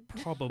greater good?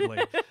 Probably.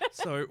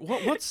 So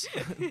what's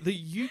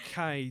the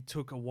UK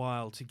took a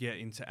while to get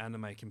into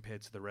anime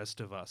compared to the rest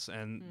of us,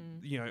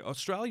 and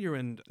Australia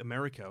and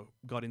America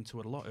got into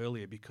it a lot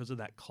earlier because of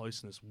that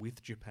closeness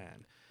with Japan.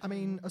 I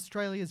mean,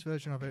 Australia's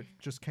version of it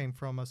just came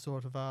from a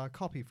sort of a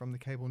copy from the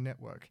cable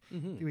network.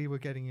 We were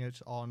getting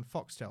it on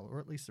Foxtel, or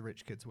at least the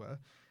rich kids were.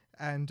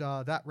 And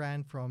that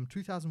ran from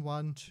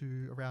 2001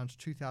 to around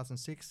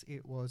 2006.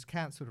 It was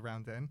cancelled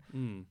around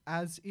then,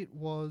 as it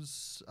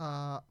was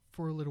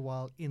for a little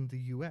while in the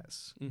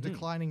US.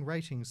 Declining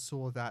ratings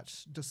saw that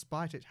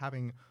despite it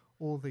having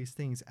all these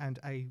things and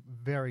a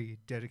very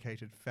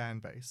dedicated fan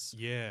base,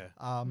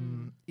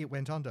 it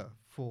went under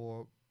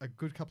for a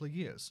good couple of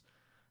years.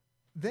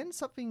 Then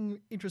something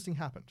interesting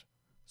happened.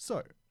 So,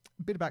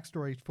 a bit of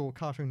backstory for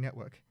Cartoon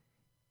Network.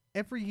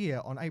 Every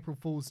year on April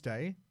Fool's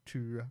Day,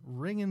 to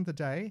ring in the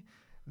day,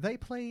 they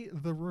play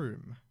The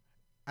Room,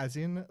 as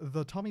in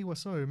the Tommy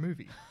Wiseau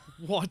movie.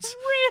 What?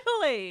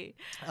 Really?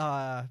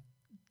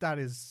 That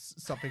is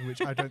something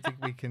which I don't think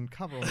we can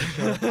cover on the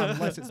show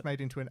unless it's made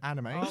into an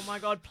anime. Oh my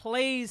god,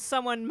 please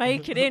someone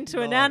make it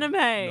into an anime.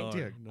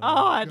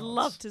 I'd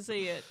love to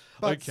see it.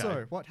 But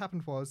so, what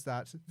happened was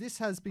that this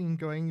has been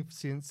going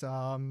since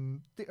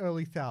the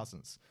early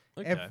thousands.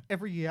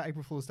 Every year,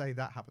 April Fool's Day,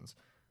 that happens.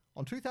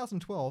 On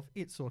 2012,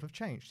 it sort of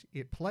changed.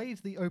 It played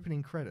the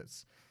opening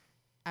credits,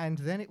 and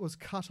then it was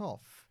cut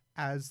off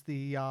as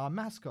the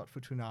mascot for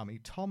Toonami,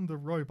 Tom the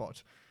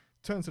Robot,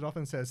 turns it off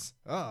and says,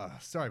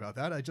 sorry about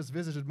that, I just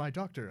visited my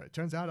doctor. It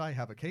turns out I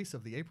have a case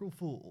of the April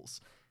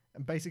Fools.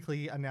 And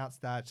basically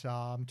announced that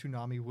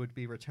Toonami would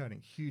be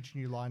returning. Huge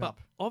new lineup. But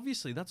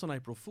obviously, that's on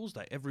April Fool's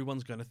Day.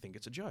 Everyone's going to think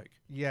it's a joke.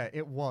 Yeah,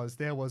 it was.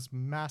 There was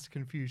mass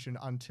confusion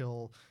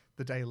until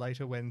the day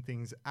later when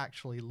things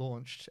actually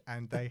launched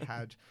and they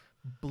had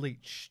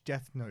Bleach,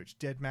 Death Note,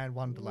 Dead Man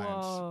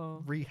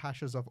Wonderland,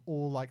 rehashes of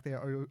all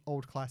their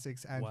old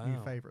classics and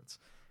new favorites.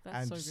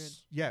 That's so good.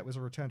 Yeah, it was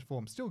a return to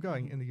form. Still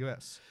going in the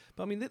US.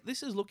 But I mean,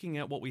 this is looking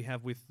at what we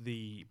have with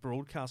the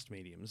broadcast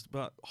mediums,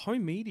 but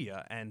home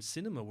media and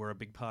cinema were a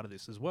big part of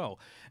this as well.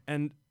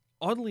 And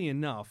oddly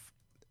enough,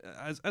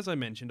 as I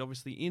mentioned,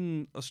 obviously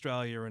in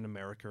Australia and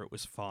America it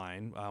was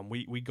fine.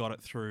 We got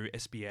it through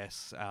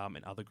SBS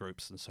and other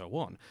groups and so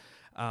on.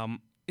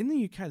 In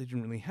the UK, they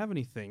didn't really have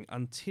anything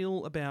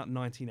until about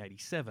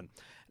 1987.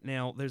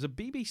 Now, there's a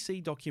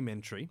BBC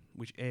documentary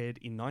which aired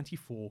in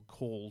 94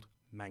 called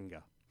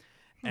Manga.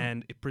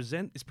 And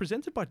it's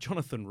presented by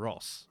Jonathan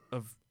Ross,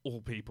 of all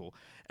people.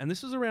 And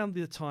this was around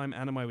the time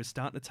anime was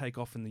starting to take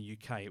off in the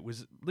UK. It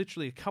was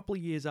literally a couple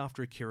of years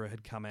after Akira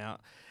had come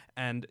out.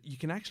 And you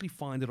can actually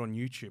find it on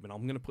YouTube, and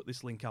I'm going to put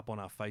this link up on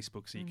our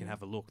Facebook so you can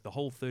have a look. The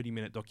whole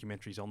 30-minute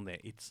documentary's on there.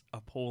 It's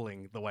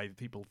appalling the way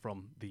people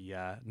from the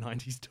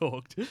 90s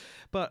talked.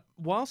 But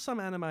while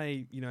some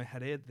anime,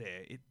 had aired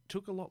there, it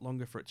took a lot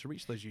longer for it to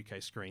reach those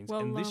UK screens,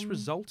 and this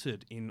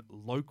resulted in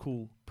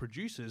local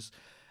producers,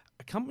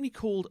 a company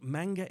called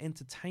Manga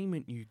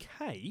Entertainment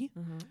UK,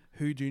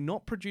 who do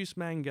not produce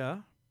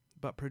manga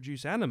but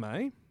produce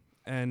anime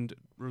and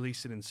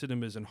release it in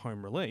cinemas and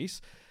home release,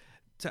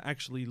 to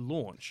actually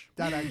launch.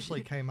 That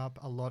actually came up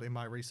a lot in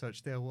my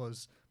research. There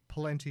was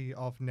plenty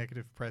of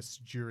negative press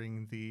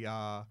during the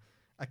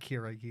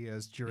Akira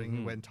years,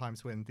 during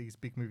times when these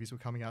big movies were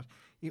coming out.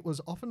 It was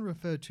often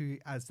referred to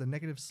as the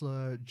negative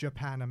slur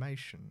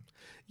Japanimation.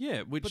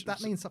 Yeah, but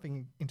that means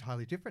something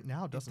entirely different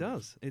now, doesn't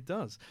it? It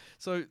does.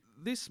 So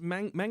this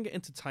Manga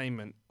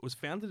Entertainment was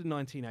founded in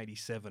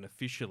 1987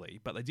 officially,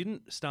 but they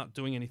didn't start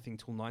doing anything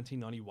till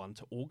 1991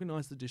 to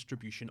organise the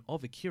distribution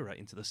of Akira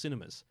into the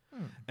cinemas.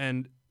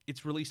 And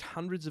it's released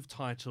hundreds of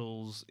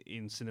titles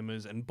in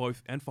cinemas and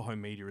for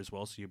home media as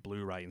well, so your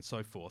Blu-ray and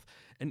so forth,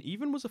 and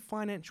even was a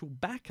financial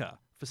backer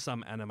for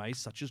some animes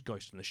such as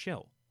Ghost in the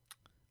Shell.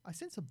 I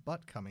sense a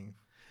butt coming.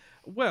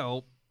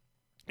 Well,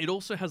 it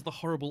also has the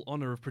horrible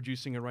honour of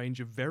producing a range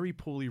of very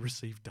poorly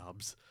received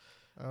dubs.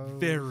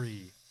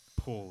 Very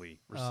poorly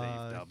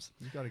received dubs.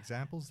 You got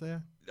examples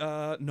there?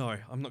 No,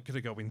 I'm not going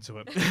to go into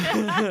it.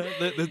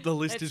 the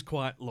list is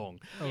quite long.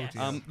 Oh,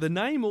 dear. The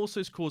name also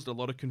has caused a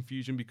lot of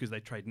confusion because they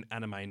trade in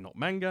anime, not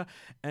manga.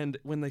 And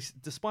when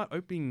despite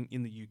opening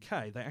in the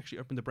UK, they actually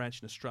opened a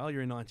branch in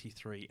Australia in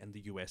 93 and the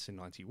US in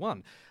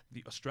 91.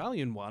 The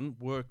Australian one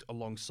worked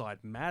alongside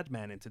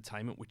Madman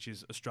Entertainment, which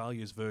is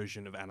Australia's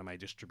version of anime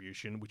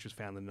distribution, which was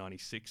founded in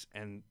 96,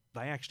 and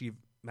they actually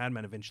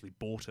Madman eventually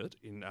bought it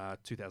in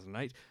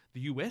 2008.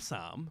 The US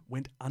arm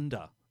went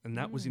under, and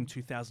that was in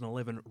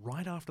 2011,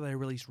 right after they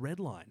released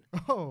Redline.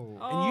 Oh.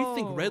 And you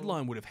think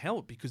Redline would have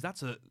helped because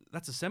that's a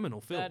seminal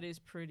film. That is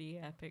pretty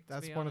epic,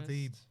 That's to be one honest. of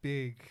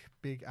the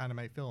big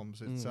anime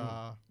films. It's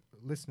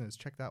listeners,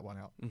 check that one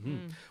out.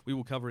 We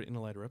will cover it in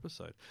a later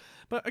episode.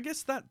 But I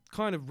guess that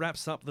kind of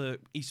wraps up the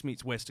East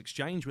meets West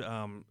exchange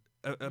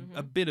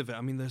a bit of it.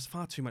 I mean, there's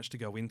far too much to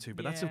go into,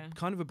 but that's a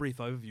kind of a brief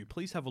overview.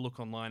 Please have a look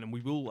online, and we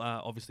will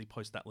obviously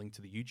post that link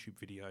to the YouTube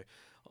video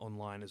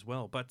online as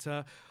well. But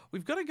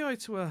we've got to go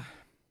to a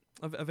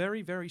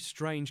very, very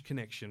strange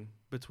connection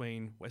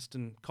between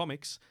Western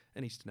comics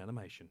and Eastern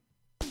animation.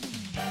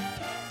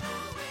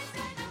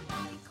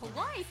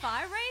 Kawaii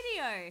Fi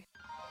Radio.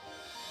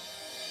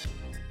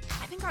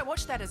 I think I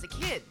watched that as a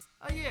kid.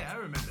 Oh yeah, I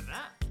remember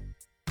that.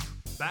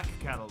 Back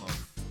Catalogue.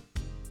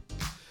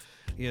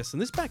 Yes, in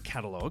this back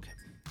catalogue,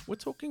 we're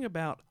talking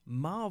about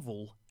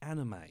Marvel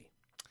anime.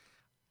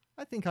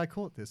 I think I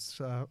caught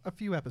this a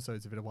few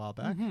episodes of it a while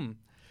back.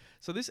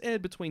 So this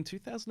aired between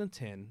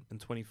 2010 and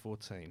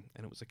 2014,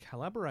 and it was a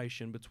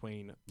collaboration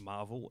between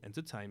Marvel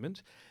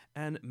Entertainment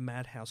and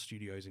Madhouse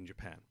Studios in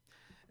Japan.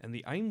 And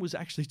the aim was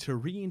actually to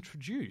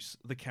reintroduce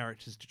the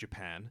characters to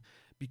Japan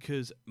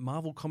because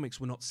Marvel comics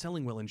were not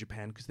selling well in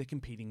Japan because they're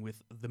competing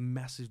with the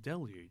massive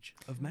deluge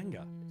of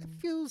manga. It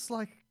feels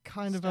like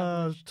kind of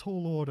a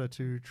tall order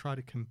to try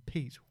to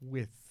compete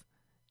with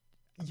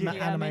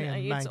anime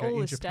and manga it's all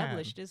in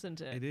established, Japan. isn't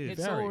it? It is.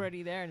 It's Very.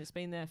 already there, and it's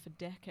been there for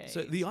decades.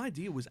 So the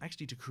idea was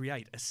actually to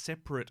create a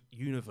separate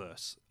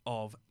universe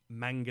of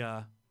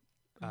manga,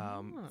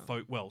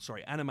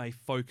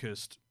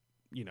 anime-focused,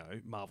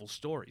 Marvel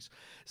stories.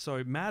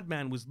 So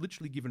Madman was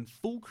literally given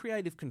full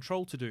creative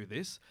control to do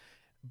this,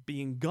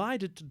 being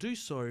guided to do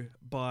so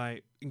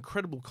by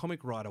incredible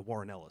comic writer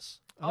Warren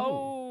Ellis.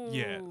 Oh.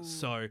 Yeah,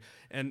 so,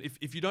 and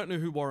if you don't know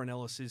who Warren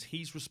Ellis is,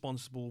 he's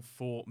responsible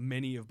for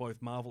many of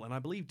both Marvel and I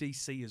believe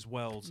DC as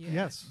well's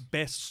Yes.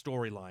 best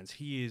storylines.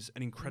 He is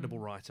an incredible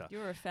writer.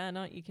 You're a fan,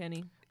 aren't you,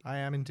 Kenny? I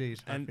am indeed.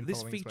 I've And been this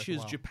following work a features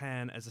while.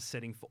 Japan as a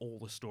setting for all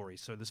the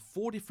stories. So there's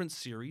 4 different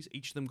series.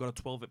 Each of them got a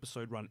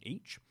 12-episode run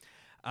each.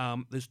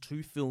 There's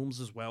 2 films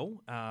as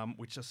well,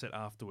 which I said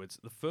afterwards.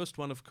 The first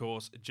one, of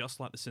course, just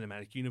like the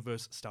cinematic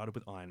universe, started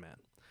with Iron Man.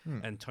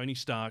 And Tony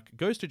Stark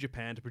goes to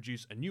Japan to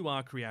produce a new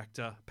arc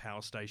reactor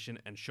power station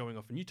and showing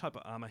off a new type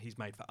of armor he's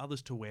made for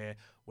others to wear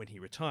when he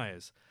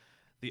retires.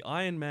 The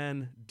Iron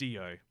Man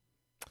Dio.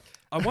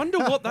 I wonder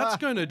what that's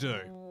going to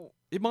do.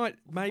 It might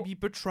maybe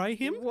betray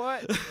him.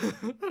 What?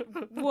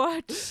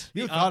 What?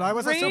 You thought I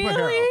was a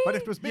superhero, Really? but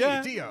it was me,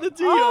 Dio. The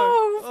Dio.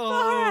 Oh,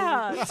 far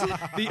out.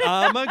 The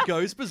armor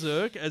goes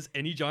berserk as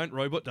any giant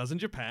robot does in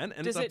Japan,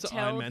 and Does it's up it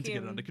to Iron tell Man to get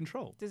it him- under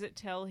control. Does it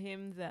tell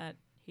him that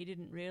he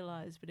didn't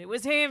realize, but it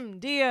was him,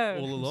 Dio?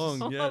 All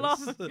along, All yes.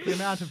 along. The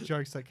amount of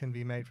jokes that can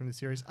be made from the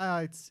series,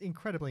 it's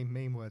incredibly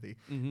meme-worthy.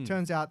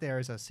 Turns out there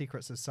is a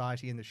secret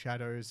society in the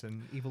shadows,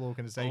 an evil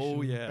organization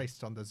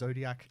based on the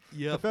Zodiac.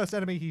 Yep. The first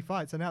enemy he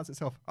fights announced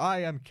itself, I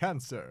am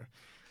Cancer.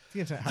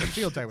 The internet had a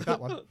field day with that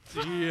one.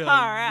 Dear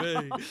Far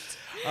me.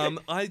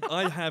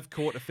 I have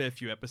caught a fair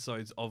few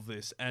episodes of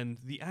this, and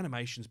the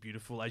animation's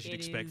beautiful, as you'd It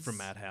expect from is.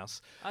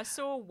 Madhouse. I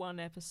saw one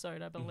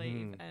episode, I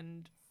believe,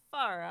 and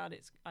far out.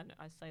 I know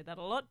I say that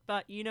a lot,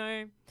 but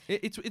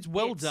it's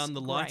well it's done.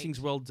 The lighting's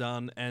great. well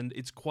done, and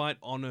it's quite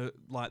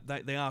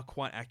they are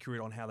quite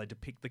accurate on how they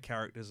depict the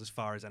characters as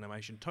far as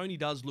animation. Tony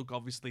does look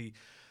obviously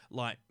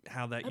like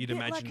how that you'd bit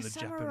imagine like a the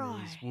samurai.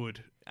 Japanese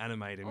would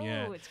animate him. Oh,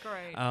 Yeah, it's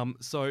great.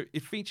 So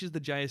it features the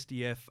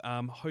JSDF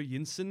Ho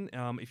Yinsen.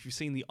 If you've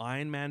seen the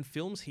Iron Man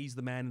films, he's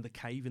the man in the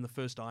cave in the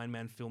first Iron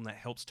Man film that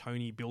helps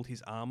Tony build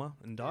his armor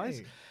and dies.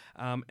 Hey.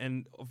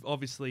 And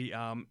obviously,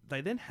 they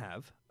then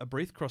have a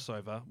brief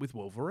crossover with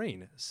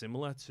Wolverine,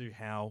 similar to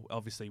how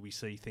obviously we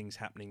see things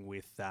happening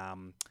with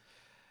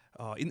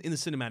in the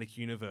cinematic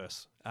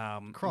universe,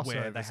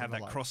 where they have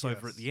that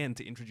crossover at the end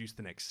to introduce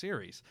the next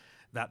series.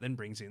 That then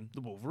brings in the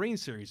Wolverine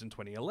series in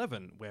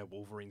 2011, where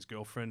Wolverine's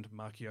girlfriend,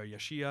 Makio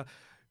Yashiya,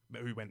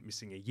 who went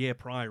missing a year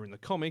prior in the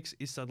comics,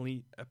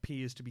 suddenly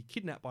appears to be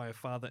kidnapped by her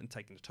father and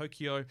taken to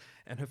Tokyo,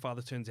 and her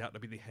father turns out to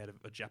be the head of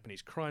a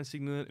Japanese crime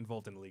syndicate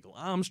involved in illegal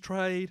arms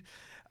trade.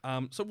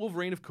 So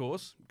Wolverine, of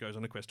course, goes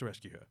on a quest to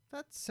rescue her.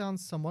 That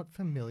sounds somewhat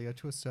familiar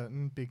to a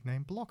certain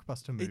big-name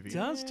blockbuster movie. It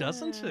does,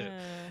 doesn't it? Yeah.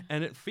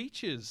 And it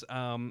features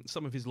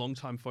some of his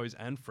longtime foes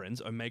and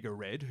friends, Omega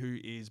Red, who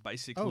is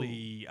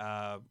basically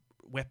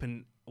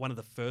one of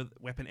the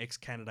Weapon X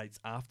candidates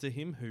after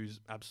him, who's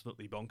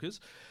absolutely bonkers.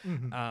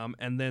 Mm-hmm.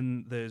 And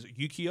then there's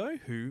Yukio,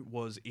 who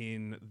was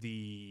in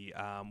the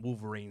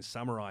Wolverine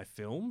Samurai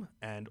film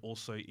and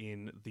also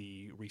in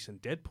the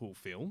recent Deadpool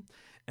film,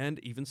 and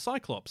even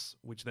Cyclops,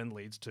 which then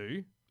leads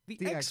to the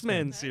X-Men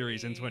X-Men.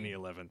 series in Hey.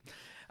 2011,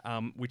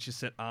 which is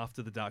set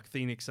after the Dark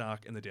Phoenix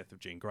arc and the death of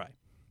Jean Grey.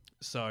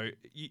 So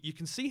you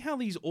can see how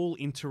these all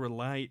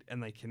interrelate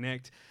and they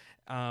connect.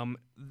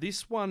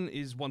 This one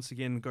is once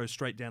again goes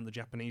straight down the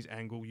Japanese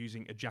angle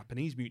using a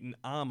Japanese mutant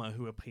armor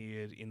who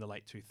appeared in the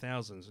late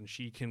 2000s, and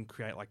she can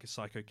create like a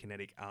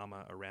psychokinetic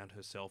armor around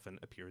herself and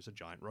appear as a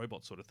giant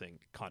robot sort of thing.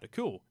 Kind of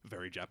cool,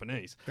 very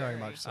Japanese. Very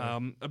much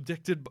so.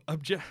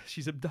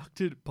 She's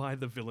abducted by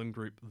the villain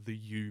group, the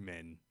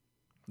U-Men.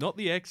 Not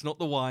the X, not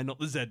the Y, not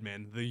the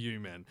Z-Men, the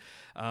U-Men.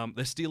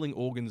 They're stealing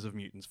organs of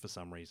mutants for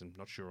some reason.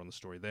 Not sure on the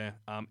story there.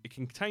 It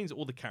contains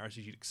all the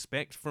characters you'd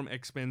expect from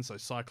X-Men, so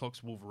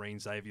Cyclops, Wolverine,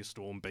 Xavier,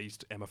 Storm,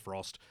 Beast, Emma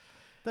Frost.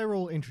 They were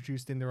all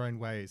introduced in their own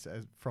ways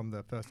from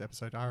the first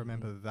episode. I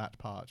remember that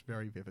part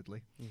very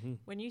vividly.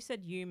 When you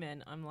said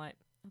U-Men, I'm like,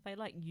 are they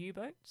like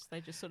U-boats? They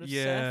just sort of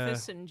Yeah.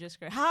 surface and just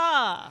go,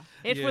 ha!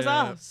 It was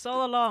Yeah. us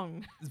all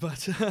along.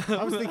 But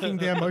I was thinking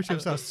their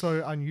motives are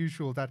so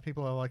unusual that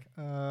people are like,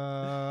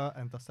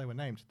 and thus they were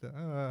named.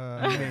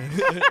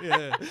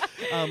 yeah.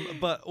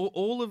 But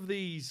all of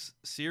these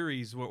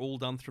series were all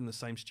done from the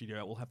same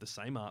studio, all have the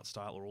same art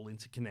style, are all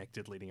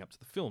interconnected leading up to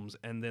the films.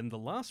 And then the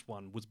last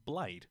one was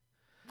Blade.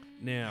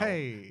 Now,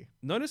 Hey,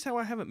 notice how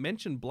I haven't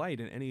mentioned Blade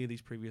in any of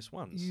these previous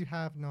ones. you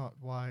have not.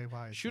 Why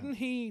is Shouldn't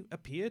he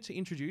appear to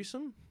introduce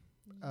him?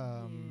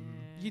 that?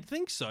 You'd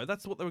think so.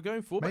 That's what they were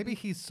going for. but- Maybe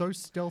he's so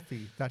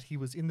stealthy that he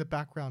was in the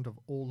background of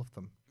all of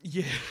them.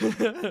 Yeah.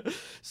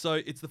 So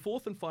it's the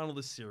fourth and final of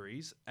the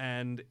series,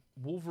 and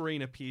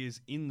Wolverine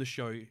appears in the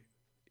show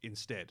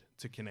instead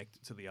to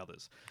connect to the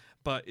others.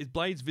 But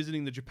Blade's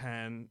visiting the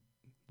Japan.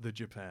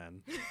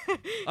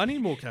 I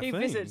need more He caffeine.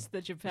 visits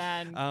the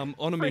Japan.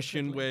 On a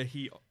mission frequently. where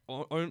he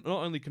not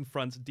only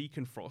confronts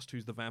Deacon Frost,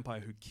 who's the vampire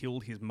who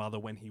killed his mother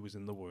when he was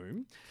in the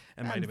womb,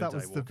 and made And him that a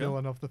was the daywalker.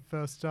 villain of the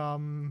first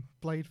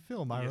Blade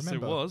film, I Yes,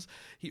 remember. it was.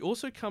 He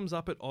also comes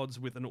up at odds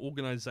with an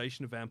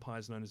organization of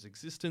vampires known as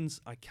Existence.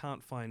 I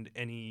can't find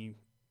any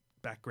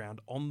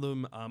background on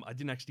them. I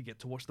didn't actually get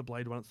to watch the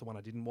Blade one. It's the one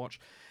I didn't watch.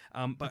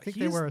 But I think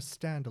they here's- were a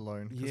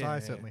standalone, because I Yeah.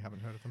 certainly haven't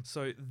heard of them.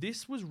 So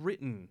this was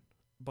written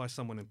by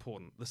someone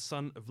important, the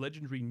son of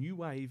legendary new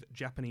wave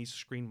Japanese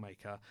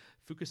screenmaker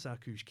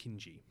Fukasaku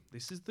Kinji.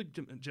 This is the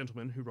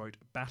gentleman who wrote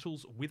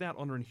Battles Without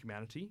Honor and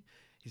Humanity.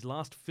 His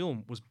last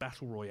film was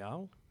Battle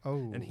Royale,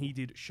 Oh. and he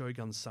did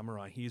Shogun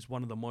Samurai. He is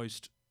one of the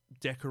most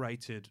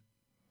decorated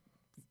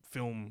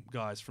film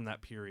guys from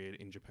that period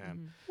in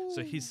Japan.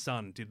 So his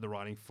son did the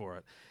writing for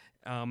it.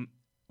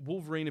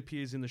 Wolverine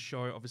appears in the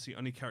show, obviously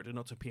only character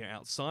not to appear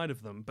outside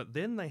of them, but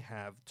then they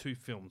have two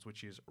films,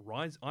 which is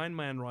Iron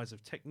Man Rise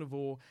of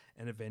Technivore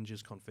and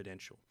Avengers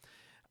Confidential.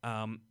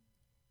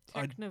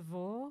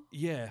 Technivore?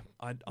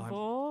 I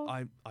Vor?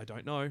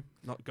 don't know.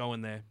 Not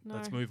going there. No.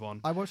 Let's move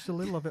on. I watched a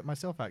little of it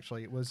myself,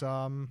 actually. It was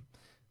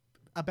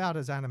about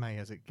as anime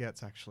as it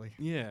gets, actually.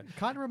 Yeah.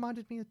 Kind of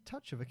reminded me a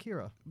touch of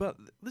Akira. But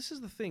this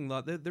is the thing,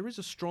 like there is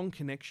a strong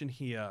connection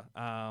here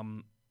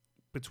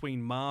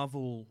between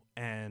Marvel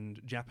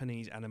and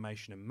Japanese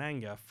animation and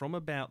manga from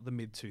about the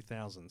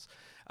mid-2000s.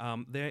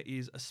 There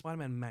is a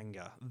Spider-Man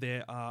manga.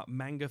 There are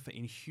manga for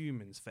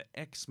Inhumans, for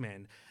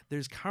X-Men.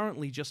 There's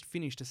currently just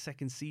finished a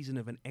second season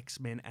of an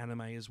X-Men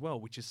anime as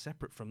well, which is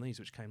separate from these,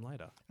 which came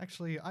later.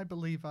 Actually, I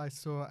believe I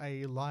saw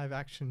a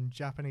live-action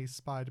Japanese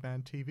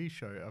Spider-Man TV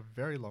show a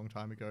very long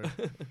time ago.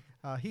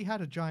 He had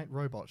a giant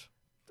robot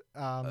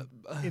in the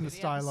Did he have a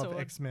style of sword?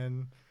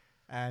 X-Men,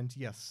 and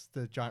yes,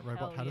 the giant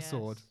robot Hell had a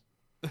sword. yes.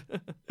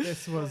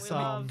 This was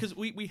Because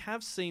we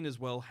have seen as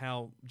well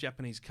how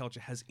Japanese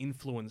culture has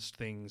influenced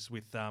things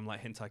with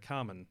like hentai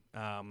kamen,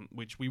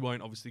 which we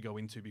won't obviously go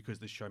into because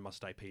this show must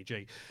stay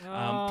PG.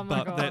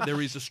 But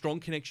there is a strong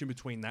connection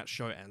between that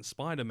show and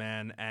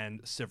Spider-Man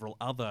and several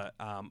other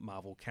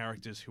Marvel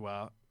characters who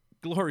are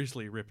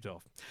gloriously ripped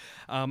off.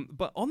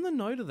 But on the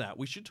note of that,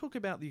 we should talk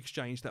about the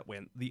exchange that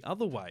went the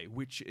other way,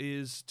 which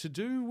is to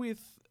do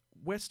with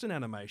Western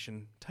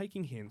animation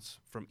taking hints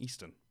from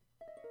Eastern.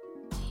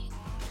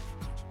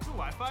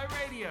 Wi-Fi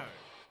Radio.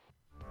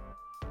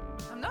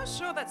 I'm not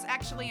sure that's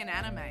actually an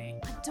anime. I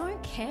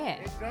don't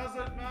care. It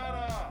doesn't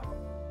matter.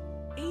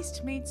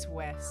 East meets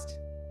West.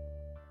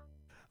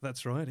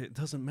 That's right, it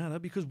doesn't matter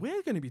because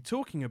we're going to be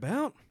talking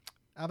about...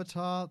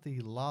 Avatar: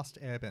 The Last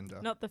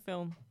Airbender. Not the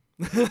film.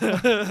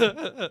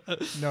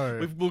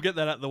 No. We'll get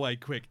that out of the way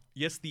quick.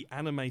 Yes, the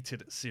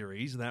animated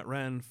series that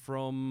ran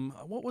from,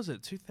 what was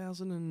it,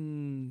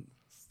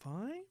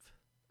 2005?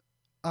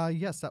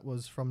 Yes, that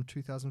was from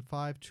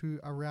 2005 to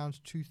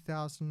around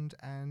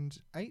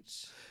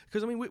 2008.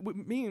 Because, I mean,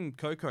 me and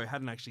Coco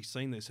hadn't actually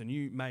seen this, and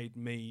you made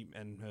me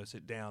and her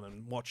sit down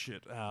and watch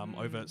it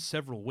over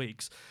several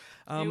weeks.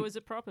 It was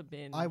a proper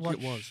binge. I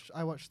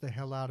watched the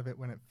hell out of it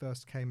when it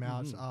first came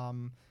out.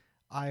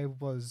 I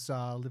was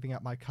living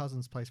at my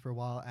cousin's place for a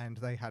while, and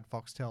they had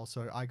Foxtel,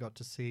 so I got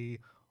to see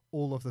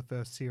all of the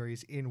first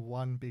series in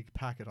one big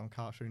packet on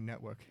Cartoon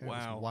Network. It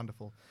was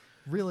wonderful.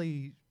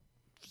 Really,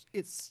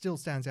 it still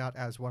stands out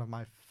as one of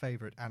my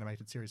favorite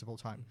animated series of all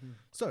time.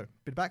 So,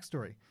 bit of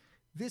backstory.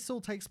 This all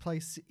takes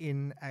place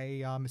in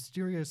a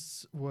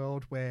mysterious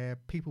world where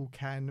people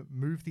can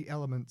move the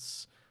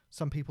elements.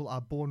 Some people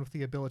are born with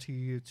the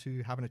ability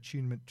to have an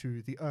attunement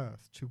to the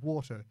earth, to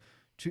water,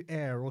 to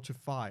air, or to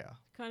fire.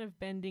 Kind of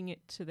bending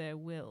it to their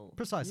will.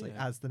 Precisely,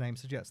 as the name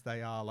suggests.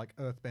 They are like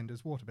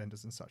earthbenders,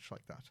 waterbenders, and such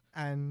like that.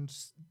 And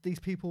these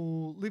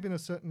people live in a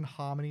certain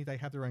harmony. They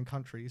have their own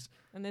countries.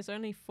 And there's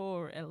only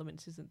 4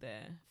 elements, isn't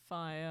there?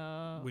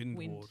 Fire, wind,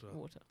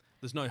 water.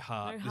 There's no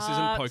heart. No this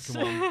hearts.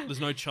 isn't Pokemon.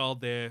 There's no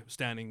child there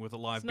standing with a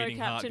live There's no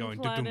beating heart Captain going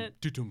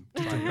Planet. doo-dum,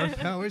 Our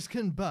powers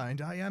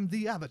combined, I am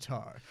the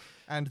Avatar.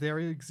 And there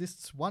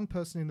exists one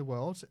person in the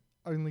world,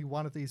 only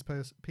one of these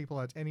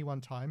people at any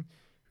one time,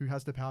 who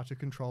has the power to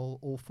control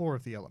all 4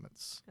 of the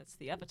elements. That's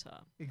the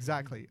Avatar.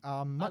 Exactly.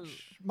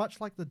 Much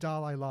like the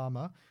Dalai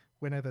Lama,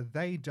 whenever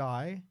they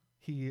die,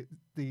 the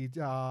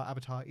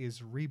Avatar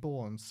is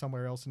reborn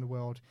somewhere else in the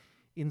world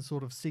in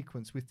sort of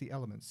sequence with the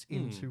elements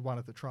into one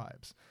of the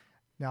tribes.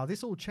 Now,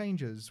 this all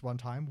changes one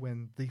time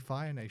when the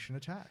Fire Nation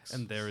attacks.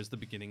 And there is the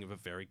beginning of a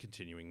very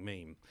continuing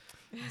meme.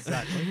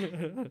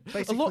 Exactly.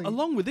 Basically,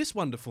 along with this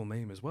wonderful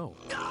meme as well.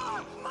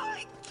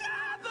 My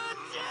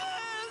cabbages!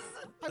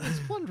 I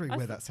was wondering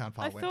where that sound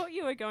file I went. thought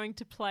you were going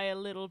to play a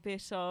little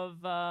bit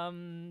of,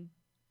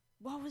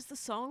 what was the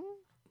song?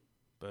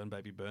 Burn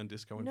Baby Burn,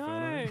 Disco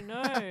Inferno.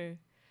 No.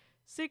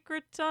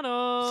 Secret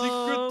Tunnel.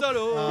 Secret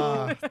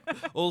Tunnel.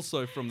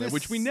 Also from there,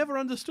 which we never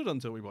understood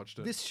until we watched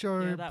it. This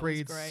show that was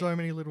breeds great. so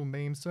many little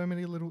memes, so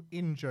many little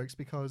in-jokes,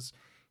 because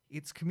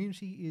its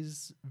community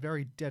is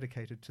very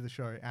dedicated to the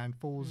show and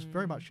falls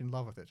very much in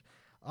love with it.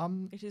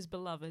 It is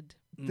beloved.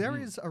 There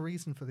is a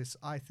reason for this,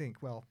 I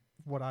think. Well,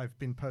 what I've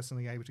been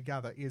personally able to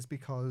gather is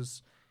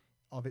because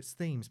of its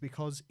themes,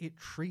 because it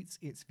treats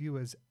its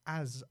viewers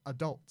as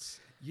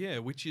adults. Yeah,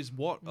 which is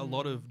what a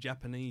lot of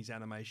Japanese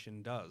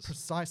animation does.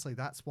 Precisely.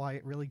 That's why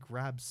it really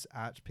grabs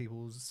at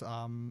people's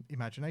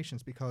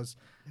imaginations, because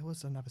there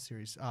was another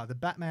series, the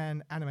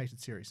Batman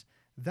animated series,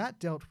 that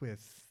dealt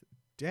with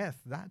death,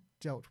 that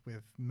dealt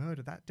with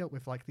murder, that dealt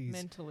with like these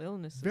Mental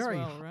illness very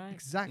as well, right?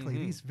 exactly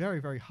these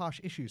very, very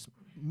harsh issues.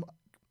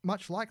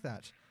 Much like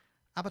that,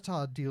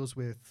 Avatar deals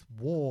with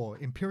war,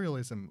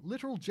 imperialism,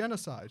 literal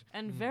genocide.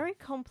 And very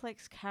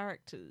complex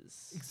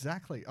characters.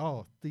 Exactly.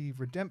 Oh, the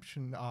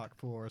redemption arc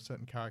for a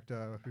certain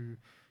character who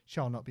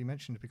shall not be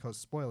mentioned because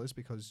spoilers,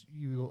 because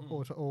you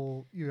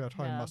you at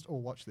home must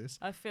all watch this.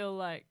 I feel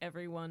like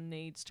everyone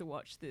needs to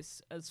watch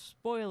this as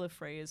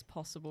spoiler-free as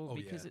possible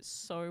because it's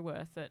so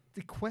worth it.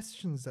 The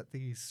questions that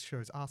these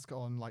shows ask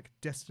on like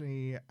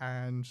destiny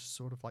and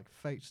sort of like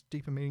fate,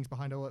 deeper meanings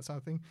behind all that sort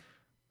of thing.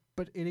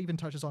 But it even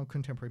touches on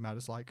contemporary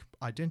matters like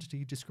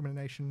identity,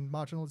 discrimination,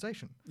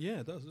 marginalization.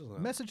 Yeah, it does, doesn't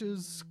it?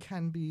 Messages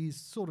can be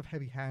sort of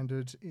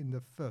heavy-handed in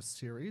the first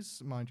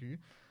series, mind you,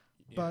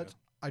 but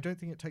I don't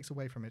think it takes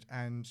away from it,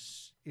 and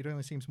it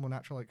only seems more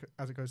natural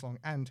as it goes along.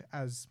 And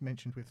as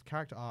mentioned with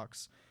character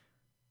arcs,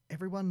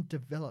 everyone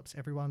develops,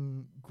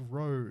 everyone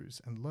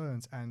grows and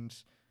learns, and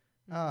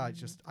I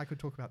could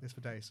talk about this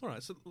for days. All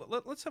right, so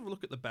let's have a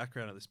look at the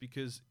background of this,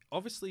 because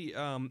obviously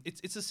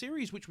it's a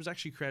series which was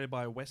actually created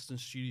by a Western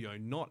studio,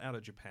 not out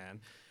of Japan,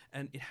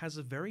 and it has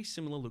a very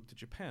similar look to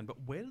Japan.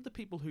 But where did the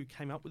people who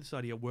came up with this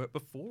idea work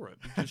before it?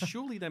 Because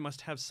surely they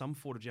must have some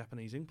sort of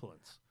Japanese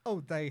influence. Oh,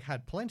 they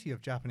had plenty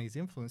of Japanese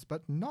influence,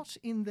 but not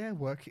in their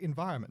work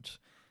environment.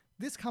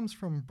 This comes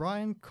from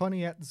Brian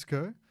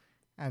Konietzko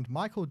and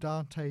Michael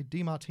Dante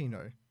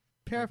DiMartino,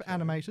 pair of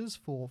animators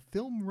for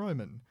Film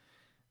Roman.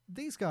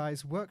 these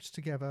guys worked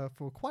together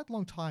for quite a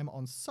long time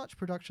on such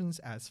productions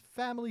as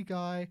Family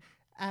Guy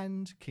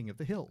and King of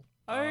the Hill.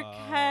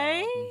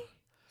 Okay.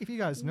 If you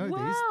guys know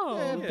Wow. these,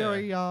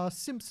 they're Yeah. very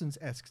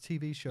Simpsons-esque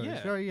TV shows,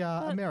 Yeah. very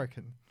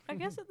American. I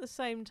guess at the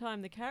same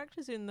time, the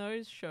characters in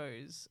those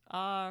shows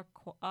are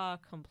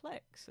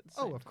complex. At the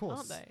Oh, same of course.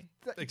 aren't they?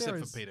 Except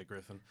There's- for Peter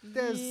Griffin.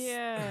 There's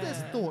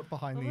Yeah. thought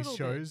behind A these little bit,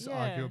 shows,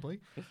 yeah. arguably.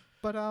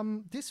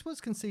 But this was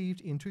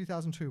conceived in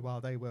 2002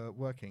 while they were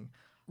working.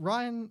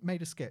 Ryan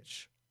made a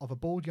sketch of a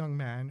bald young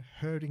man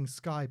herding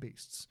sky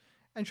beasts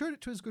and showed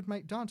it to his good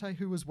mate Dante,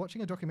 who was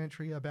watching a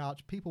documentary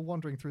about people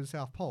wandering through the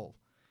South Pole.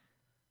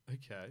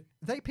 Okay.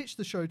 They pitched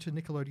the show to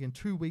Nickelodeon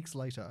 2 weeks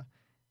later,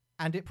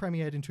 and it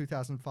premiered in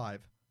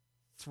 2005,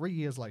 3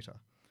 years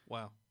later.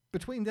 Wow.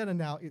 Between then and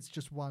now, it's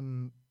just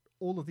won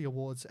all of the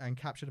awards and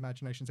captured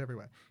imaginations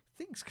everywhere.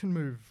 Things can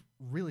move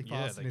really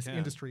Yeah, fast they in this can.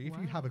 industry if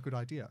you have a good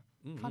idea.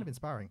 Kind of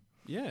inspiring.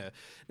 Yeah.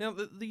 Now,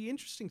 the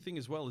interesting thing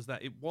as well is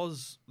that it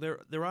was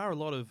there are a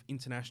lot of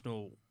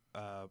international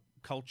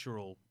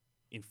cultural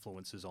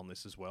influences on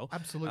this as well.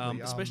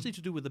 Absolutely, especially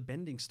to do with the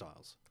bending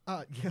styles.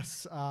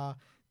 Yes,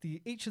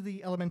 each of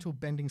the elemental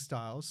bending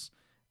styles,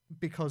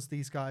 because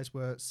these guys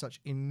were such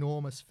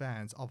enormous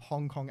fans of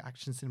Hong Kong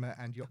action cinema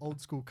and your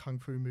old school kung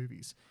fu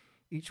movies,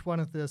 each one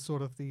of the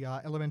sort of the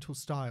elemental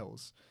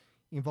styles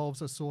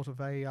involves a sort of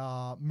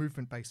a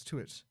movement base to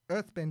it.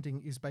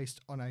 Earthbending is based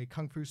on a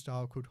kung fu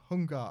style called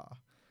Hungar.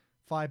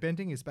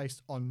 Firebending is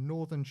based on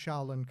Northern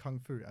Shaolin Kung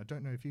Fu. I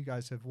don't know if you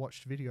guys have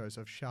watched videos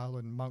of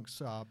Shaolin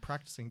monks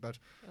practicing, but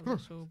A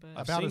little bit.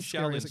 I've about seen as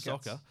scary as Shaolin it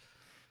gets. soccer.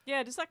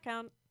 Yeah, does that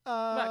count? What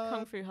about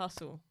Kung Fu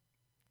Hustle?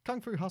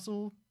 Kung Fu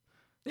Hustle.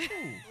 No,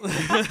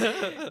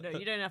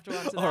 you don't have to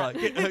answer All right,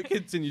 that.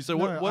 continue. So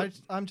No,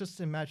 what? I'm just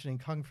imagining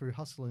Kung Fu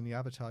Hustle in the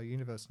Avatar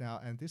universe now,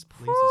 and this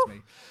pleases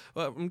me.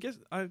 Well,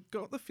 I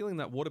got the feeling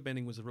that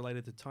waterbending was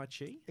related to Tai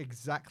Chi.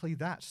 Exactly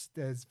that.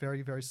 There's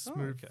very, very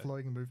smooth okay.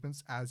 flowing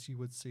movements, as you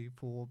would see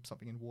for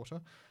something in water.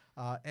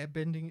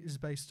 Airbending is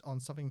based on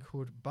something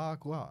called Ba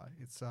Gua.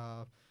 It's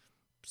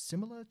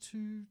similar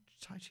to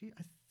Tai Chi,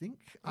 I think.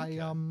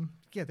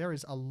 Okay. There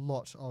is a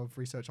lot of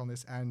research on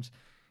this, and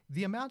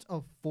the amount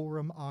of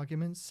forum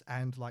arguments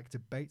and like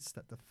debates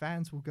that the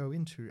fans will go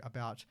into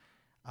about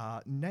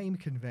name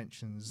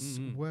conventions,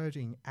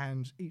 wording,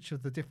 and each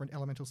of the different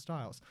elemental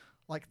styles.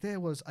 Like there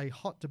was a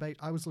hot debate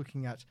I was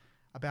looking at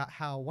about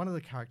how one of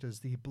the characters,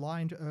 the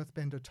blind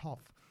earthbender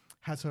Toph,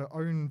 has her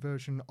own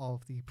version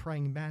of the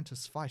praying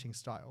mantis fighting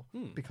style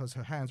because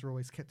her hands are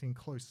always kept in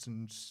close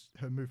and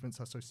her movements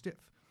are so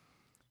stiff.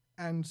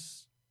 And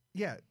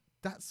yeah,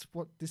 that's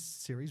what this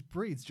series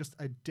breeds, just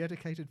a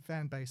dedicated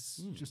fan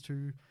base just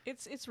who...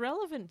 It's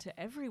relevant to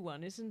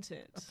everyone, isn't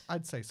it?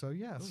 I'd say so,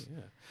 yes. Oh,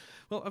 yeah.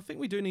 Well, I think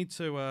we do need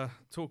to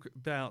talk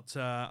about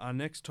our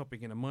next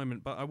topic in a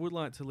moment, but I would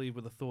like to leave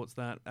with the thoughts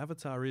that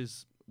Avatar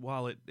is,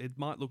 while it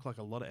might look like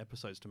a lot of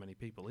episodes to many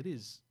people, it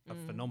is a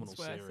phenomenal it's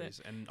worth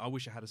series, and I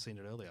wish I had seen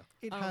it earlier.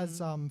 It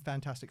has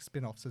fantastic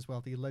spin-offs as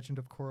well. The Legend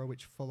of Korra,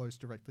 which follows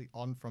directly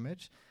on from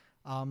it,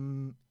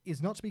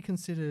 is not to be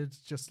considered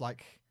just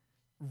like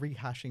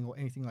rehashing or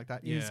anything like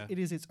that. Yeah. It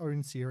is its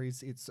own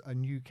series. It's a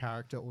new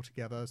character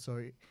altogether,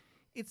 so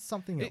it's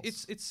something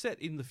else. It's set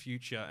in the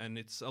future, and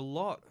it's a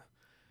lot...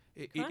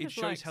 It Kind of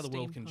shows like how the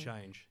world can steampunk.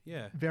 change.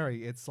 Yeah.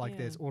 Very. It's like Yeah.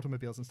 there's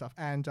automobiles and stuff.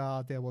 And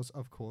there was,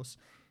 of course,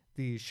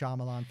 the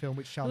Shyamalan film,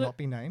 which shall Look, not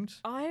be named.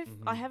 I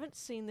haven't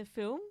seen the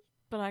film,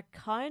 but I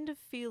kind of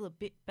feel a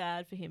bit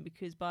bad for him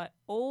because by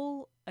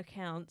all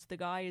accounts, the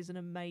guy is an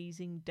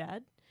amazing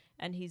dad.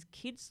 And his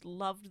kids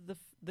loved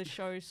the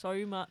show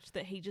so much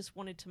that he just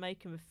wanted to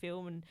make him a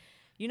film. And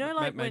you know,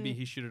 like maybe when,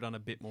 he should have done a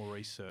bit more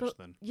research but,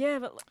 then. Yeah,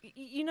 but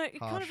you know, it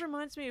kind Harsh. of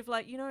reminds me of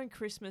like, you know, in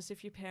Christmas,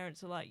 if your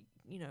parents are like,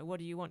 you know, what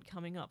do you want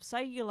coming up?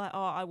 Say you're like,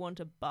 oh, I want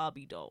a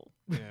Barbie doll,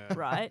 Yeah.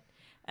 right?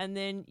 And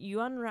then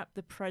you unwrap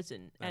the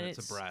present, And and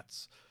it's a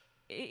Bratz.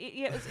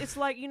 it's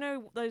like, you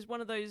know,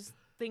 one of those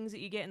things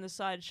that you get in the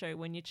sideshow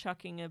when you're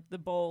chucking the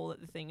ball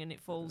at the thing and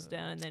it falls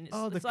down, and then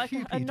it's the like a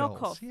Kewpie dolls,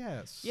 knockoff.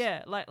 yes.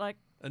 Yeah, like.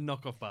 A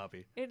knockoff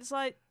Barbie. It's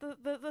like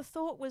the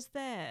thought was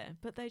there,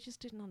 but they just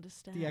didn't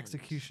understand. The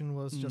execution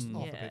was just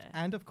off a bit. Yeah.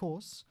 And of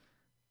course,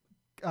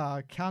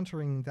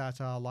 countering that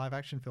live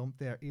action film,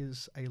 there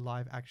is a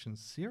live action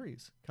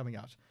series coming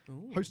out,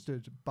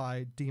 hosted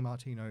by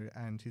DiMartino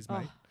and his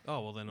mate.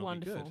 Oh, well, then it'll be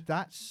Wonderful. good.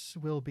 That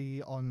will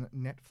be on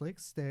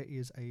Netflix. There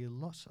is a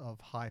lot of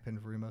hype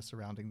and rumor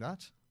surrounding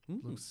that.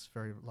 Looks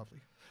very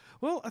lovely.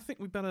 Well, I think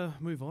we better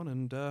move on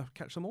and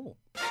catch them all.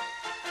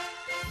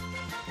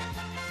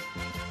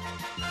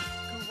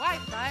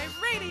 Wi-Fi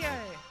radio.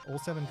 All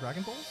 7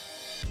 Dragon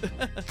Balls?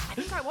 I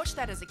think I watched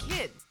that as a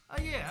kid.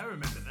 Oh yeah, I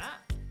remember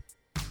that.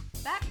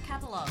 Back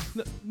Catalogue.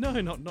 No,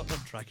 not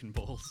Dragon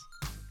Balls.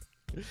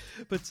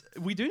 But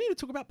we do need to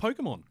talk about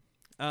Pokemon.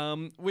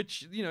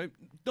 Which, you know,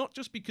 not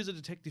just because of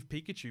Detective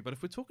Pikachu, but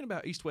if we're talking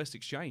about East-West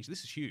Exchange,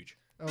 this is huge.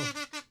 Oh,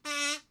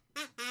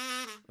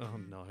 Oh,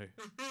 no.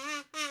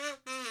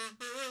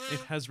 It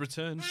has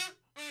returned.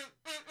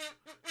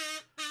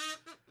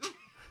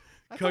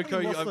 Coco,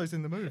 We lost those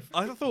in the move.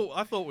 I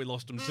thought we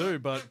lost them too,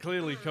 but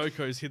clearly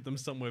Coco's hid them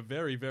somewhere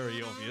very,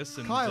 very obvious.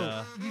 And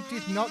Kyle, you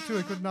did not do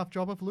a good enough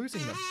job of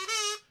losing them.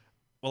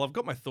 well, I've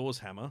got my Thor's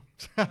hammer,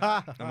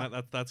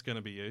 and that's going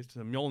to be used.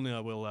 And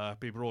Mjolnir will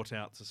be brought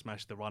out to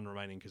smash the one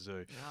remaining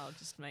kazoo. I'll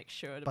just make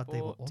sure But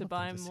they were all to of them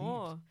buy deceived.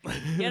 more.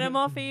 Get them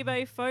off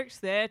eBay, folks.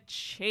 They're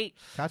cheap.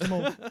 Catch them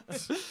all.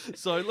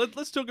 So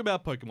let's talk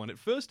about Pokemon. It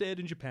first aired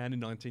in Japan in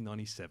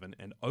 1997,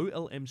 and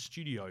OLM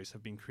Studios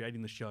have been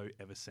creating the show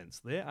ever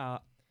since.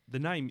 The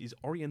name is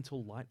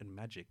Oriental Light and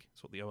Magic.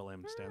 That's what the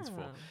OLM stands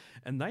for.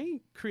 And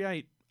they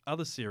create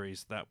other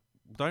series that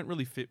don't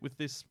really fit with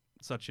this,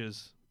 such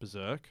as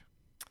Berserk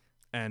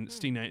and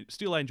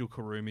Steel Angel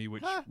Kurumi,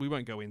 which we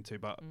won't go into,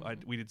 but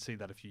we did see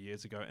that a few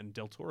years ago, and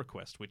Deltora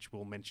Quest, which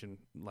we'll mention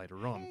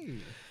later on. Hey.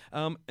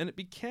 And it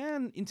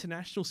began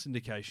international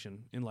syndication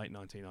in late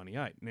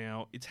 1998.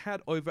 Now, it's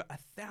had over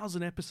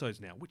 1,000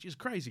 episodes now, which is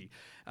crazy.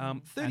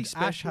 30 And specials.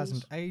 Ash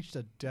hasn't aged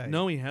a day.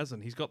 No, he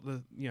hasn't. He's got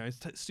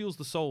steals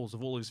the souls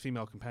of all his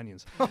female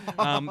companions.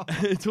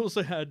 It's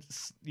also had,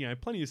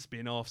 plenty of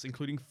spin-offs,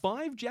 including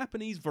 5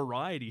 Japanese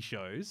variety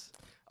shows.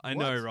 I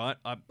know, right?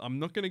 I'm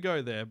not going to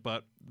go there,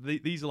 but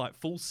these are like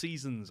full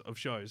seasons of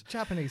shows.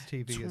 Japanese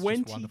TV is just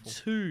 22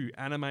 wonderful.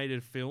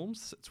 animated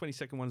films.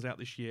 22nd one's out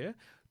this year.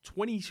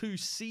 22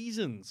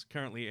 seasons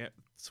currently.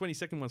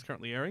 22nd one's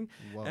currently airing.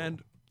 Whoa.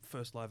 And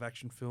first live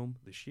action film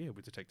this year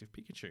with Detective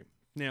Pikachu.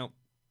 Now,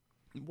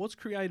 it was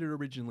created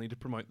originally to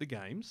promote the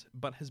games,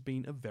 but has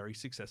been a very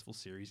successful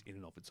series in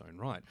and of its own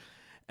right.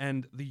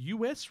 And the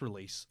US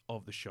release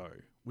of the show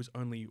was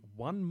only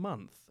 1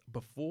 month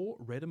before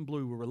Red and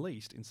Blue were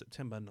released in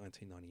September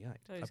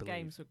 1998. Those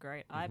games were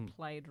great. I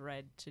played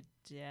Red to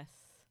death.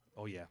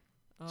 Oh, yeah.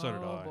 So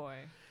did I. Oh, boy.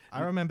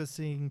 I remember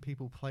seeing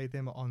people play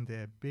them on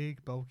their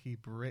big, bulky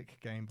brick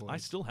Game Boys. I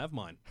still have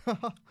mine. So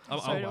do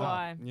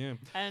I. Yeah.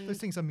 And Those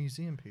things are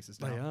museum pieces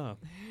now. They are.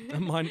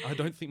 And mine, I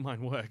don't think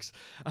mine works.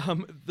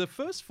 The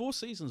first 4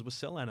 seasons were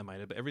cell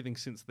animated, but everything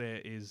since there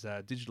is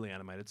digitally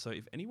animated. So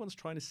if anyone's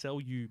trying to sell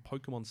you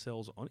Pokemon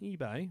cells on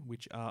eBay,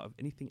 which are of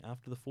anything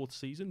after the 4th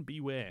season,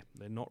 beware.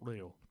 They're not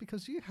real.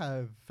 Because you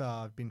have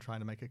been trying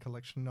to make a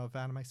collection of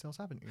anime cells,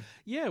 haven't you?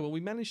 Yeah, well, we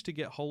managed to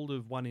get hold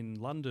of one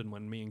in London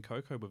when me and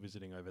Coco were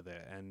visiting over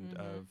there, and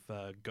of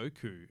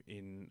Goku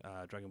in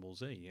Dragon Ball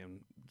Z, and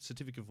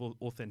certificate of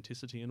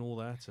authenticity and all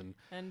that.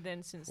 And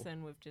then since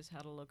then, we've just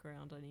had a look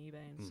around on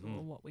eBay and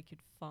saw what we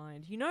could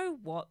find. You know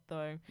what,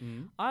 though?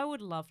 I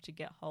would love to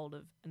get hold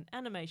of an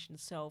animation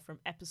cell from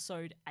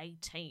episode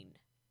 18,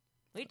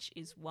 which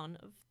is one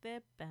of their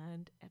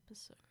banned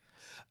episodes.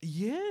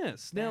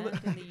 Yes. Now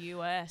Banned in the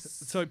US.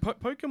 So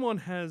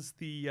Pokemon has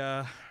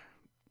the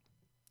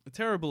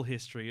terrible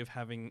history of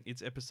having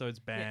its episodes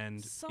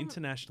banned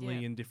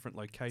internationally in different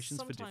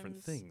locations for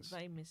different things.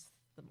 They miss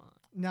the mark.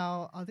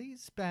 Now, are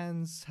these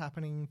bans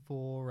happening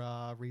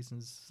for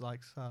reasons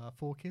like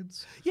for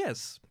kids?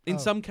 Yes. In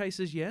some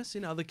cases, yes.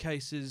 In other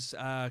cases,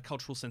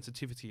 cultural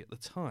sensitivity at the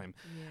time.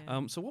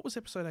 Yeah. So what was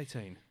episode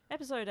 18?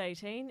 Episode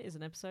 18 is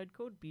an episode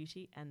called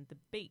Beauty and the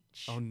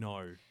Beach. Oh,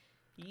 no.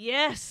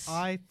 Yes!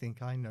 I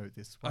think I know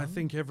this one. I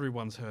think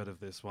everyone's heard of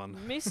this one.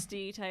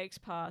 Misty takes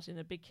part in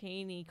a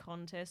bikini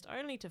contest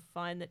only to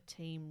find that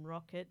Team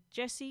Rocket,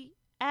 Jessie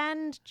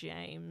and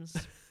James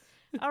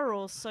are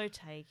also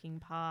taking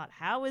part.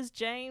 How is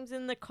James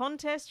in the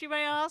contest, you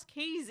may ask?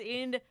 He's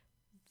in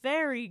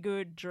very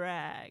good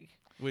drag.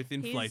 With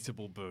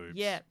inflatable boobs.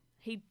 Yeah.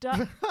 He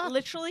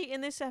literally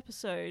in this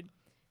episode,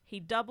 he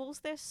doubles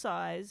their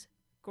size,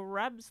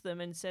 grabs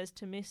them and says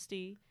to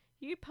Misty,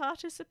 "You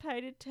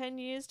participated 10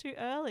 years too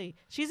early."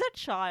 She's a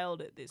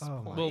child at this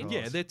point. Well,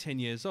 yeah, they're 10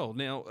 years old.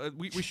 Now,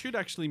 we should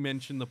actually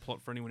mention the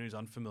plot for anyone who's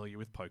unfamiliar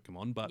with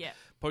Pokemon, but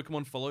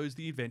Pokemon follows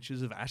the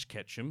adventures of Ash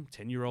Ketchum,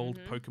 10-year-old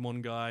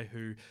Pokemon guy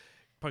who,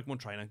 Pokemon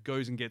trainer,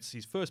 goes and gets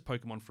his first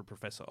Pokemon for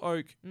Professor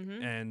Oak,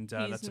 and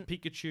that's a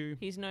Pikachu.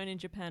 He's known in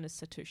Japan as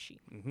Satoshi.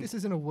 This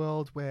is in a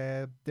world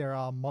where there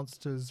are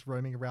monsters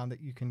roaming around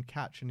that you can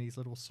catch in these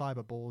little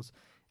cyber balls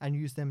and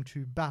use them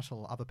to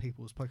battle other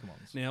people's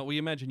Pokemons. Now, we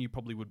imagine you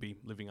probably would be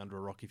living under a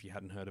rock if you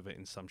hadn't heard of it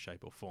in some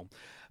shape or form.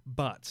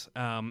 But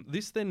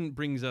this then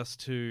brings us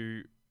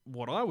to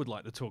what I would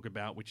like to talk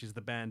about, which is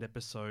the banned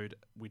episode,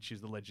 which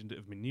is The Legend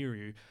of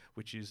Mineru,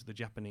 which is the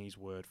Japanese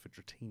word for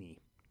Dratini.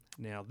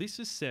 Now, this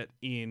is set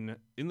in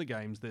the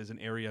games, there's an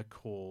area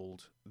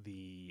called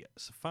the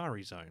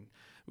Safari Zone,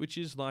 which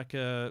is like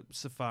a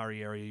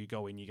safari area. You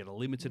go in, you get a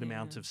limited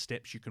amount of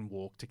steps you can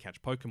walk to catch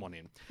Pokemon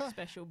in.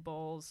 Special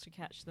balls to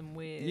catch them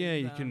with. Yeah,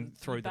 you can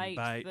throw them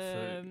bait,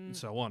 food, and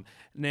so on.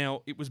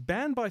 Now, it was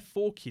banned by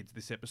 4Kids,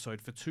 this episode,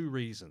 for 2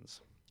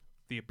 reasons.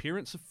 The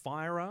appearance of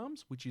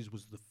firearms, which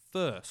was the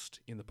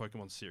first in the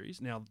Pokemon series.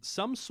 Now,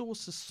 some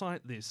sources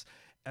cite this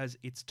as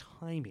its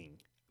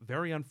timing.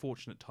 Very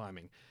unfortunate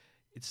timing.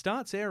 It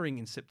starts airing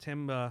in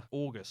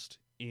August,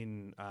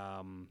 in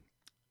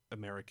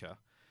America.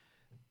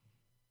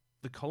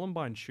 The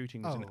Columbine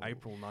shooting was in Oh.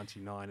 April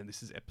 99, and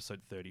this is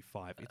episode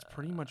 35. It's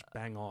pretty much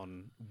bang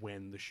on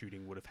when the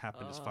shooting would have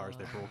happened as far as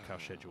their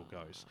broadcast schedule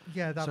goes.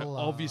 Yeah, So that'll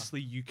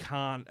obviously you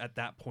can't at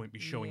that point be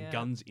showing Yeah.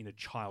 guns in a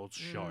child's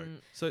show.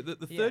 Mm. So the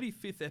Yeah.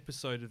 35th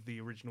episode of the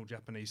original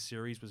Japanese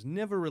series was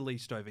never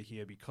released over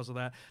here because of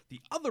that. The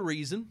other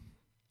reason,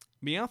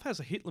 Meowth has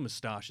a Hitler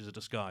moustache as a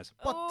disguise.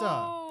 What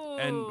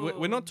the? And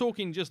we're not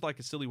talking just like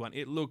a silly one.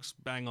 It looks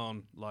bang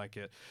on like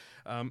it.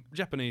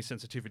 Japanese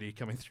sensitivity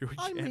coming through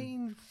I again.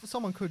 mean,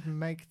 someone could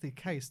make the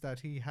case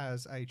that he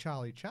has a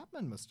Charlie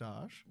Chaplin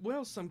moustache.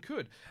 Well, some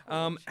could.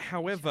 Oh,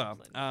 However,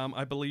 Chaplin.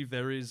 I believe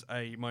there is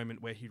a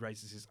moment where he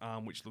raises his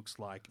arm, which looks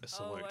like a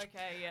salute. Oh,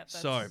 okay, yep.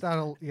 So-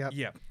 That'll, yeah.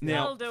 Yeah.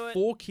 Now, That'll do it.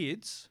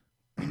 4Kids,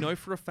 we know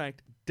for a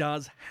fact,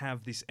 does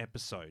have this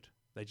episode.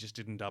 They just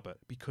didn't dub it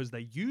because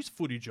they use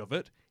footage of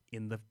it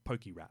in the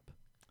Poké Rap.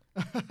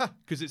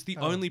 Because it's the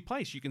only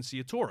place you can see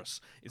a Taurus.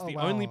 It's Oh, the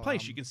wow, only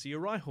place you can see a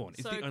Rhyhorn.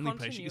 It's So the only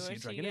place you can see a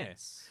continuity, Dragonair.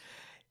 yes.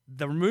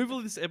 The removal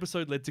of this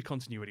episode led to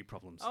continuity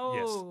problems.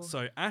 Oh. Yes.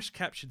 So Ash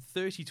captured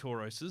 30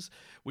 Tauroses,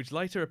 which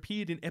later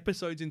appeared in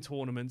episodes in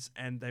tournaments,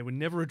 and they were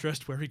never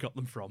addressed where he got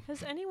them from.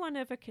 Has anyone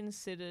ever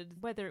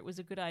considered whether it was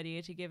a good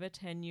idea to give a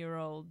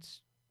 10-year-old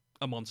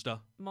A monster.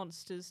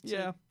 monsters to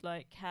Yeah.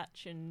 like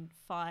catch and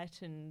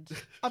fight and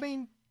I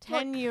mean,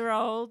 like,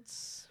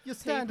 10-year-olds? your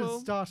standard people?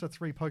 starter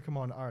 3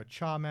 Pokemon are a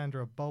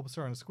Charmander, a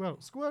Bulbasaur, and a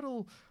Squirtle.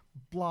 Squirtle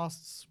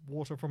blasts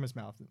water from his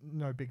mouth.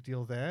 No big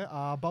deal there.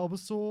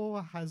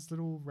 Bulbasaur has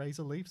little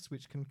razor leaves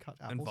which can cut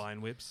apples. And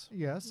vine whips.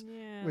 Yes.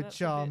 Yeah, Which,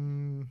 that's a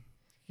bit-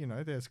 you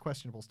know, there's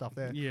questionable stuff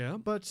there. Yeah.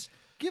 But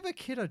give a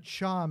kid a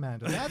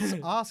Charmander. That's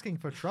asking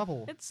for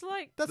trouble. It's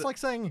like That's like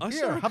saying, I here,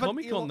 saw a have an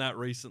comic on that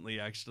recently,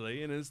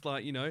 actually, and it's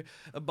like, you know,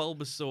 a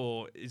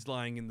Bulbasaur is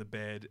lying in the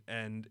bed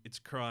and it's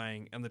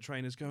crying, and the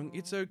trainer's going,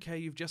 "It's okay,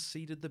 you've just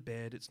seeded the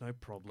bed, it's no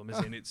problem,"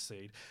 as in its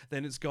seed.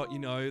 Then it's got, you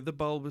know, the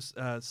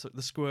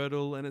the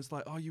Squirtle, and it's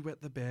like, "Oh, you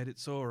wet the bed,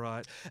 it's all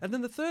right." And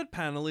then the third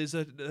panel is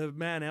a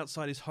man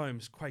outside his home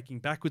quaking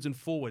backwards and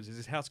forwards as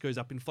his house goes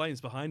up in flames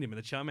behind him, and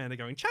the Charmander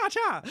going, "Cha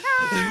cha!"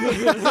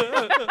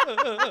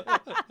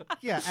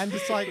 Yeah, and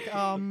it's like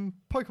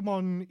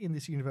Pokemon in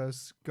this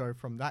universe go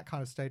from that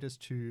kind of status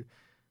to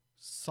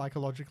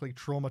psychologically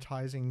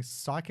traumatizing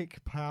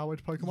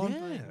psychic-powered Pokemon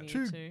Yeah. to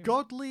Mewtwo.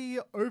 godly,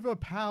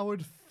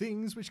 overpowered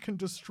things which can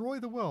destroy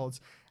the worlds.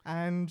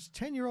 And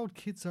 10-year-old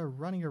kids are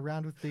running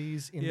around with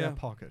these in Yeah. their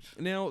pocket.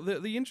 Now,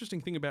 the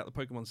interesting thing about the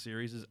Pokemon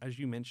series is, as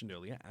you mentioned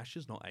earlier, Ash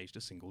has not aged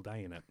a single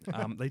day in it.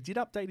 They did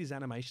update his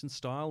animation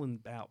style in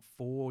about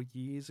 4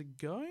 years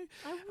ago.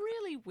 I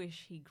really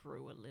wish he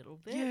grew a little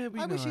bit. Yeah, it'd be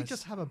I wish he'd nice.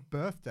 just have a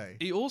birthday.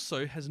 He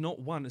also has not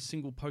won a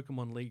single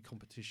Pokemon League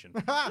competition.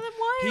 Then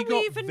why He are got we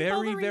even very,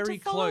 bothering very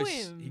to follow close.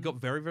 him? He got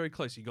very, very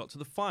close. He got to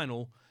the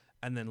final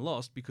and then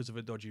lost because of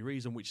a dodgy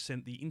reason, which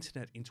sent the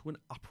internet into an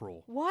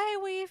uproar. Why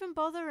are we even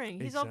bothering?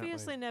 He's Exactly.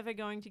 obviously never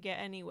going to get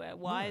anywhere.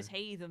 Why No. is he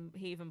even?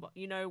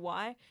 You know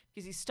why?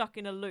 Because he's stuck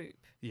in a loop.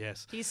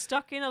 Yes. He's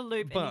stuck in a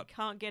loop and But- he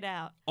can't get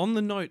out. On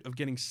the note of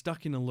getting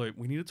stuck in a loop,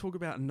 we need to talk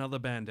about another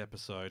band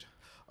episode.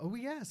 Oh,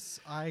 yes,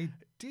 I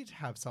did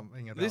have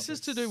something about This is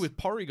to do with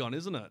Porygon,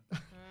 isn't it?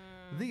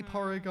 the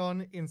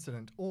Porygon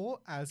incident, or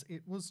as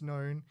it was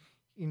known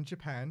in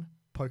Japan,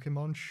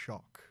 Pokemon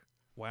Shock.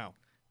 Wow.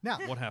 Now,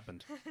 What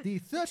happened? the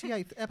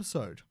 38th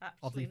episode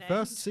of the Aptly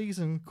first named.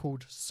 season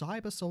called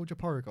Cyber Soldier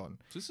Porygon.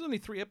 So this is only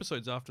 3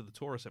 episodes after the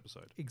Taurus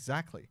episode.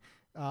 Exactly.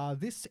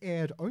 This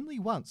aired only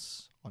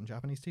once on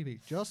Japanese TV,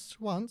 just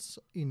once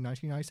in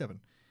 1997.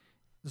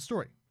 The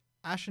story: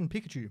 Ash and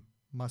Pikachu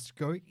must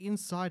go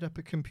inside a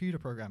computer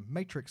program,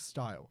 Matrix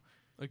style,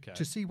 Okay.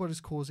 to see what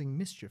is causing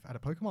mischief at a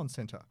Pokemon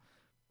Center.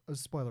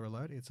 Spoiler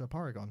alert: it's a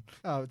Porygon.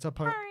 It's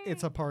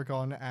a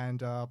Porygon and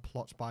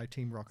plot by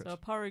Team Rocket. So a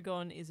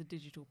Porygon is a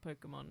digital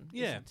Pokemon,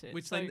 Yeah, isn't it?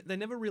 which So they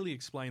never really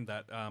explained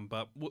that,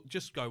 but we'll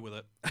just go with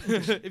it.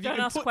 if Don't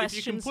ask if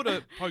you can questions. put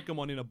a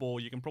Pokemon in a ball,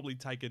 you can probably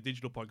take a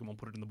digital Pokemon,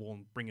 put it in the ball,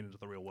 and bring it into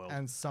the real world.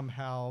 And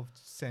somehow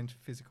send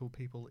physical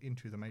people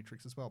into the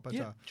Matrix as well. But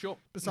yeah, sure.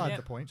 beside Yep.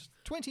 the point,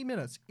 20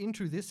 minutes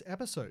into this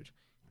episode,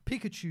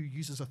 Pikachu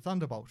uses a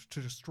Thunderbolt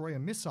to destroy a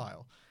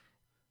missile.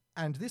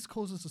 And this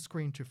causes the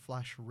screen to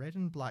flash red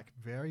and black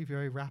very,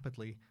 very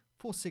rapidly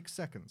for 6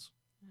 seconds.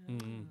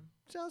 Mm.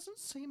 Doesn't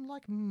seem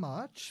like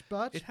much,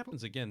 but It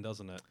happens again,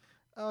 doesn't it?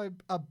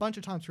 a bunch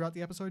of times throughout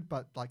the episode,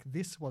 but like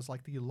this was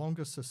like the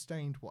longest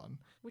sustained one.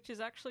 which is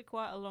actually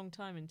quite a long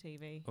time in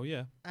TV. Oh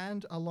yeah.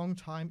 And a long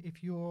time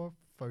if you're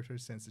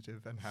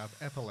photosensitive and have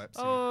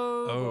epilepsy.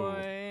 Oh, Oh.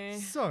 boy.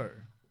 So,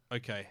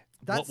 Okay.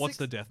 That's What's 6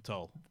 the death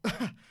toll?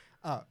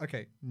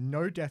 okay,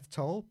 no death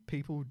toll.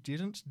 People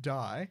didn't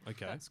die.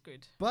 Okay. That's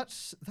good.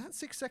 But that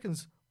 6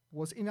 seconds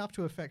was enough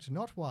to affect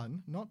not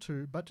one, not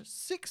two, but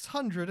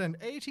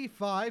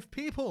 685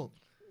 people.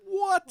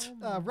 What?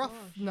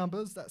 Rough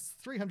numbers, that's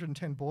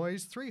 310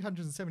 boys,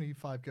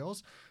 375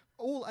 girls,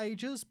 all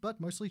ages, but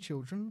mostly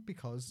children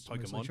because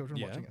mostly Pokemon, children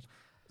yeah. watching it.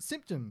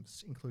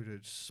 Symptoms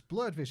included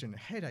blurred vision,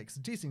 headaches,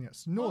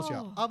 dizziness, nausea,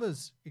 Oh.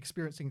 others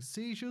experiencing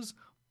seizures,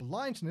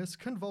 blindness,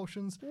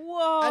 convulsions,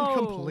 Whoa. and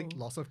complete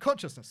loss of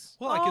consciousness.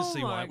 Well, I can Oh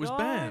see why my it was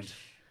banned.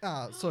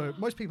 gosh. So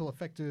most people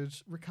affected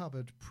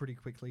recovered pretty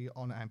quickly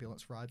on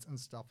ambulance rides and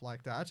stuff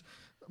like that.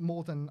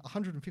 More than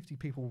 150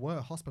 people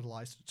were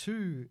hospitalized.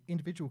 2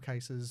 individual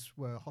cases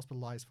were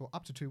hospitalized for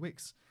up to 2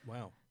 weeks.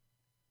 Wow.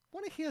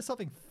 Want to hear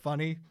something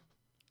funny?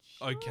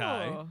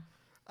 Okay. Sure.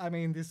 I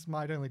mean, this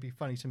might only be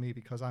funny to me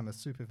because I'm a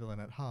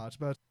supervillain at heart,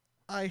 but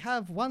I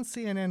have one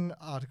CNN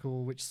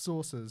article which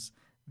sources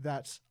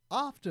that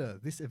after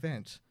this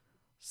event,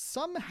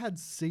 some had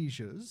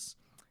seizures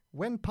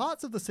when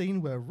parts of the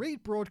scene were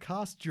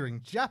rebroadcast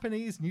during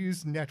Japanese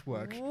news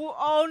network.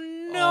 Oh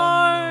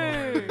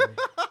no!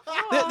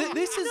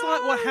 This is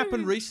like what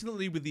happened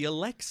recently with the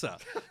Alexa.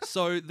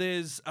 So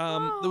there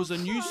was a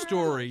news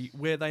story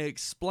where they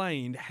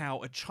explained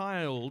how a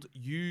child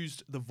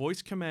used the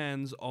voice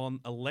commands on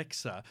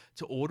Alexa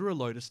to order a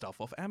load of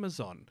stuff off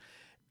Amazon.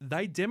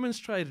 They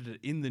demonstrated it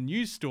in the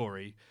news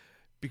story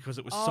because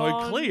it was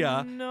so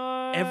clear.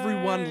 No.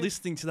 Everyone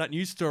listening to that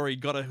news story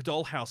got a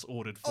dollhouse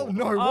ordered for Oh, them.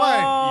 no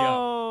way!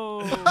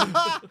 Oh.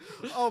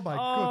 Oh my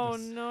Oh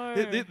goodness.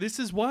 no. This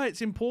is why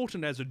it's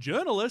important as a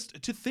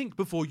journalist to think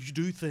before you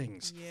do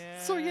things. Yeah.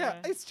 So yeah,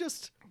 it's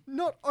just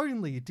not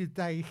only did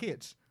they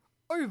hit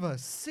over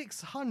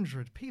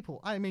 600 people.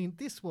 I mean,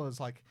 this was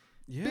like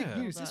big Yeah.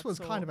 news. This was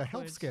That's kind of a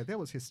health awkward. scare. There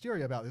was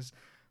hysteria about this.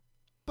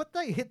 But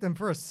they hit them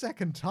for a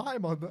second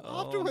time on the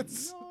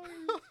afterwards.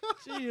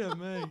 Dear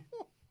me.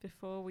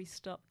 Before we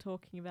stop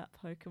talking about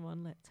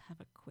Pokemon, let's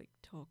have a quick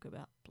talk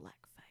about blackface.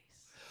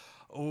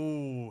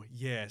 Oh,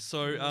 yeah.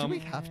 So Do we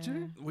have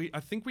to? I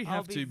think we I'll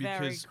have be to very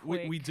because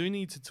we quick. do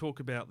need to talk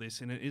about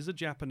this, and it is a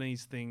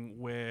Japanese thing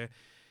where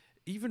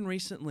even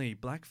recently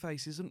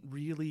blackface isn't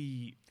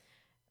really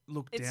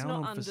looked It's down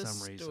not on for some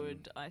reason.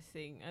 understood, I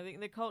think. I think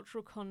the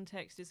cultural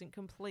context isn't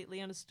completely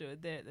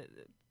understood.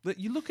 But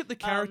you look at the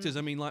characters.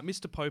 I mean, like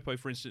Mr. Popo,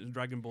 for instance, in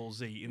Dragon Ball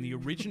Z. In the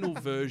original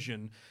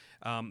version,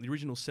 the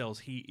original cells,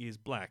 he is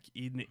black.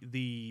 In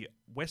the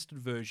Western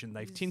version,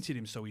 they've tinted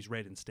him so he's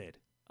red instead.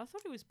 I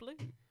thought it was blue.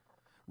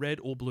 Red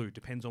or blue,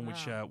 depends on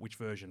Wow. which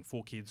version,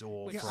 for kids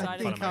or Which Yeah, for side I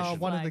of think Funimation.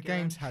 one of the Flag, yeah.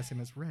 games has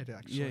him as red,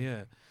 actually.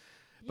 Yeah.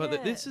 But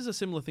Yeah. this is a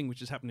similar thing which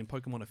has happened in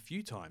Pokemon a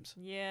few times.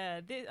 Yeah,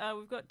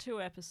 we've got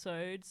 2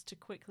 episodes to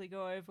quickly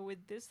go over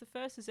with this. The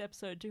first is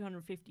episode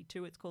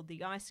 252. It's called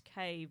The Ice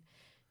Cave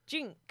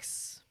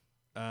Jinx.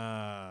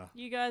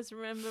 You guys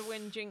remember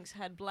when Jinx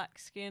had black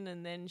skin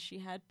and then she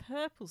had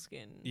purple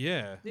skin?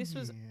 Yeah. This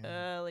was Yeah.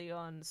 early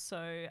on,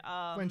 so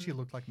When she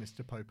looked like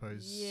Mr.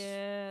 Popo's.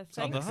 yeah,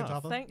 Other thanks,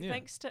 half. Yeah.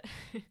 thanks to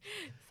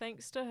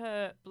thanks to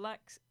her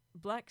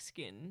black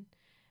skin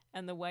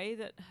and the way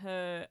that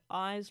her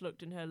eyes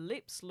looked and her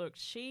lips looked,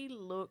 she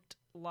looked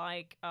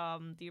like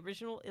the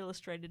original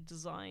illustrated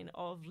design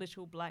of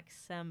Little Black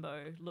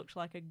Sambo looked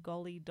like a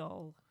golly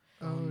doll.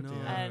 Oh, no.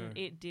 dear. And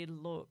it did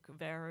look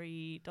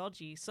very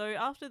dodgy. So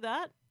after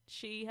that,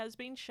 she has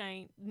been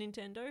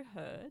Nintendo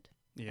heard.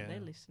 Yeah. And they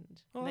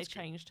listened. Oh, and they that's good.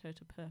 changed her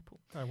to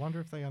purple. I wonder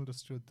if they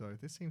understood, though.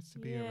 This seems to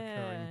be a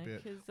recurring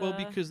bit. Well,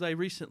 because they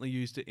recently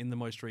used it in the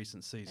most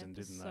recent season,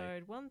 didn't they?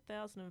 Episode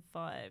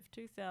 1005,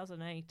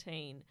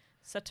 2018.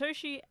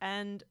 Satoshi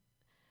and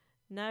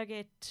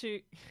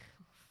Nagetu...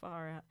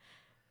 Far out.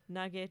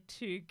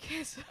 Nagetu...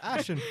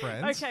 Ash and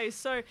friends. Okay,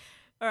 so...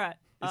 All right.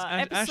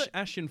 It's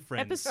Ash and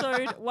Friends.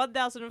 Episode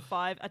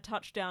 1005, A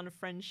Touchdown of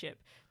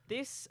Friendship.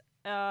 This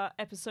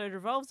episode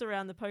revolves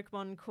around the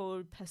Pokemon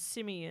called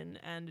Passimian,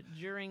 and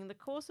during the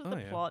course of the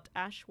plot,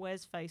 Ash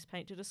wears face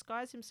paint to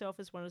disguise himself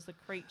as one of the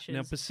creatures.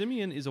 Now,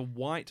 Passimian is a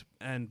white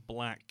and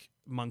black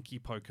monkey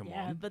Pokemon.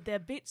 Yeah, but there are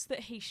bits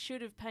that he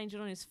should have painted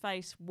on his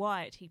face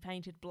white, he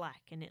painted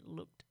black, and it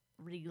looked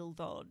real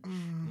dodge.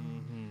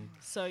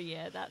 So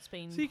yeah, that's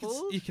been So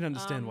pulled. you can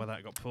understand why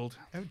that got pulled.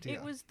 Oh, dear.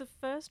 It was the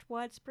first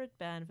widespread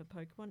ban of a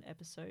Pokemon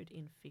episode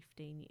in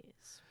 15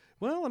 years.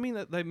 Well, I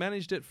mean, they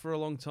managed it for a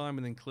long time,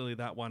 and then clearly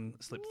that one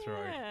slipped through.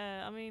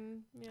 Yeah, I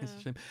mean, yeah. It's a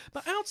shame.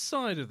 But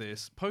outside of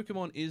this,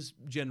 Pokemon is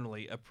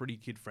generally a pretty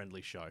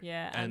kid-friendly show.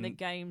 Yeah, and the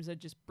games are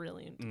just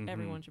brilliant.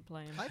 Everyone should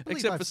play them. I believe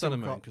Except I've for still Sun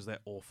and Moon, got- because they're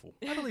awful.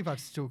 I believe I've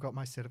still got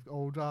my set of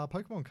old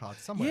Pokemon cards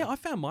somewhere. Yeah, I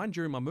found mine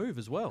during my move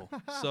as well.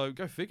 So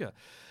go figure.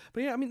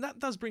 But yeah, I mean, that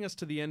does bring us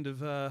to the end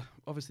of,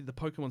 obviously, the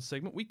Pokemon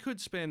segment. We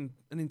could spend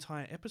an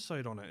entire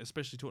episode on it,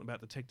 especially talking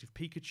about Detective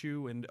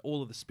Pikachu and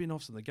all of the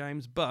spin-offs and the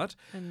games, but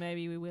And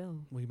maybe we will.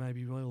 we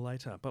maybe will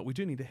later. But we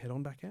do need to head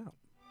on back out.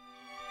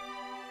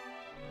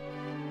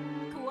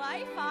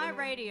 Kawaii-Fi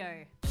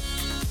Radio.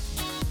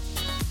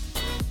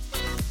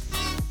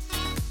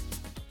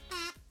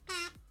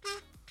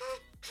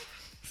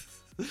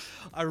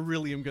 I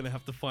really am going to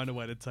have to find a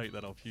way to take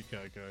that off you,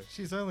 Coco.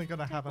 She's only going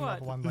to have What?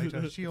 another one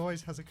later. She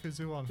always has a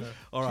kazoo on her.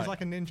 All She's right.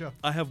 like a ninja.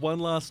 I have one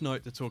last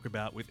note to talk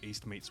about with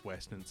East Meets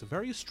West, and it's a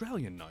very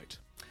Australian note.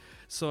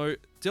 So,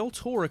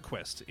 Deltora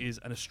Quest is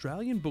an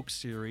Australian book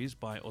series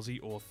by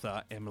Aussie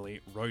author Emily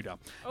Roeder. And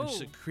Oh.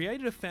 she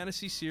created a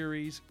fantasy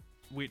series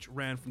which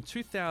ran from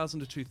 2000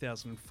 to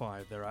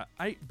 2005. There are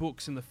 8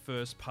 books in the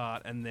first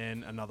part, and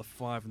then another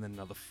 5, and then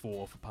another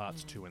 4 for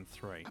parts 2 and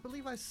 3. I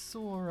believe I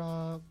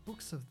saw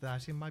books of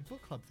that in my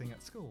book club thing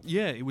at school.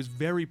 Yeah, it was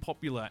very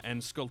popular,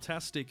 and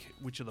Scholastic,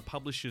 which are the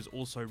publishers,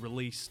 also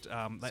released...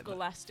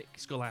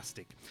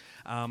 Scholastic.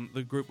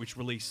 The group which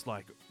released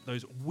like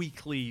those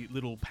weekly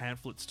little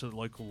pamphlets to the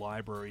local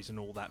libraries and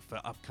all that for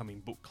upcoming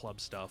book club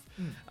stuff.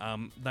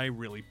 They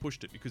really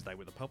pushed it because they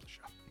were the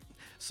publisher.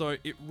 So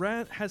it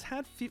has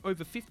had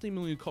over 15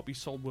 million copies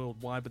sold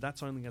worldwide, but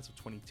that's only as of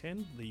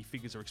 2010. The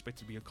figures are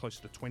expected to be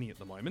closer to 20 at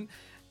the moment.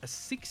 A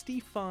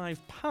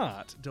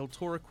 65-part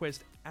Deltora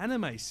Quest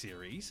anime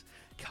series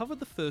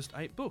covered the first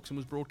 8 books and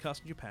was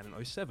broadcast in Japan in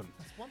 2007.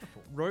 That's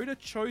wonderful. Rhoda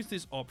chose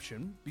this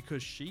option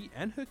because she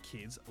and her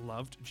kids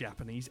loved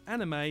Japanese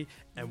anime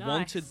and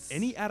wanted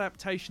any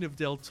adaptation of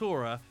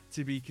Deltora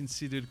to be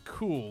considered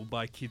cool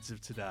by kids of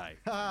today.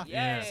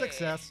 Yeah.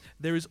 Success.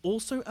 There is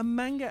also a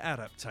manga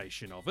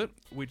adaptation of it,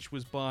 which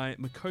was by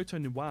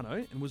Makoto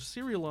Niwano and was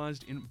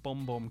serialized in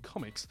Bomb Bomb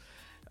Comics.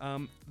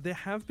 There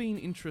have been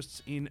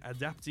interests in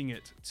adapting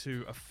it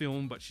to a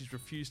film, but she's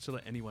refused to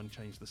let anyone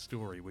change the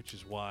story, which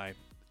is why,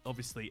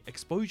 obviously,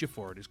 exposure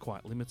for it is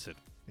quite limited.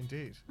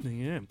 Indeed.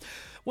 Yeah.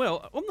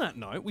 Well, on that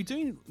note,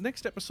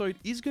 next episode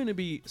is going to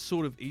be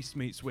sort of East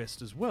meets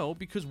West as well,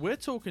 because we're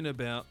talking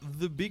about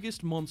the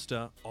biggest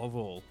monster of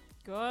all.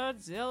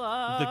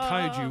 Godzilla. The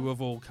kaiju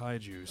of all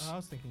kaijus. I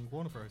was thinking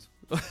Warner Bros.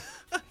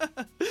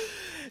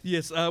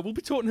 Yes, we'll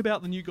be talking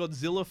about the new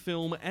Godzilla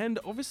film, and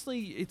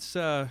obviously it's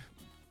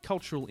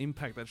cultural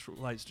impact that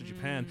relates to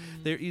Japan.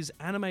 There is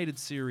animated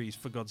series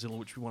for Godzilla,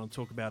 which we want to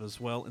talk about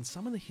as well, and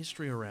some of the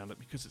history around it,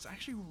 because it's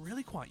actually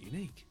really quite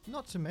unique.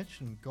 Not to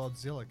mention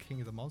Godzilla King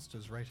of the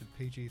Monsters rated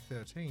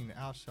PG-13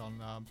 out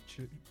on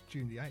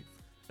June the 8th.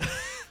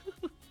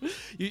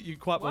 You're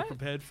quite well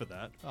prepared for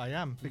that. I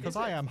am, because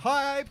I am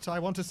hyped. I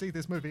want to see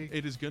this movie.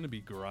 It is going to be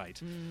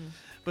great.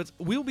 But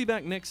we'll be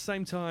back next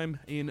same time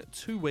in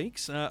 2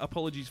 weeks.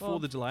 Apologies for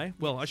the delay.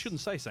 Well, I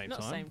shouldn't say same time.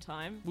 Not same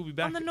time. We'll be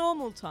back on the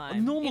normal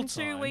time. In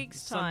 2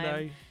 weeks' time.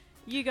 Sunday.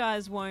 You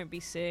guys won't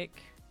be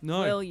sick. No.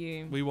 Will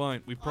you? We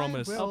won't. We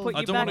promise. I'll put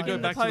you don't want to go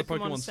in back the to the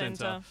Pokemon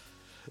Center.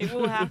 It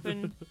will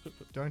happen.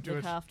 Don't do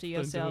Look it. after Don't do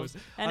yourselves.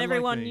 it. And Unlike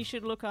everyone, me. you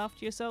should look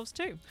after yourselves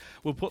too.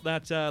 We'll put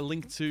that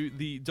link to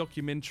the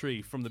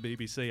documentary from the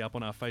BBC up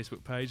on our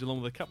Facebook page,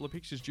 along with a couple of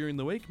pictures during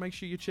the week. Make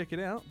sure you check it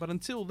out. But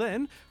until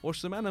then, watch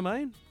some anime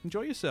and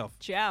enjoy yourself.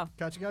 Ciao.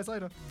 Catch you guys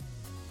later.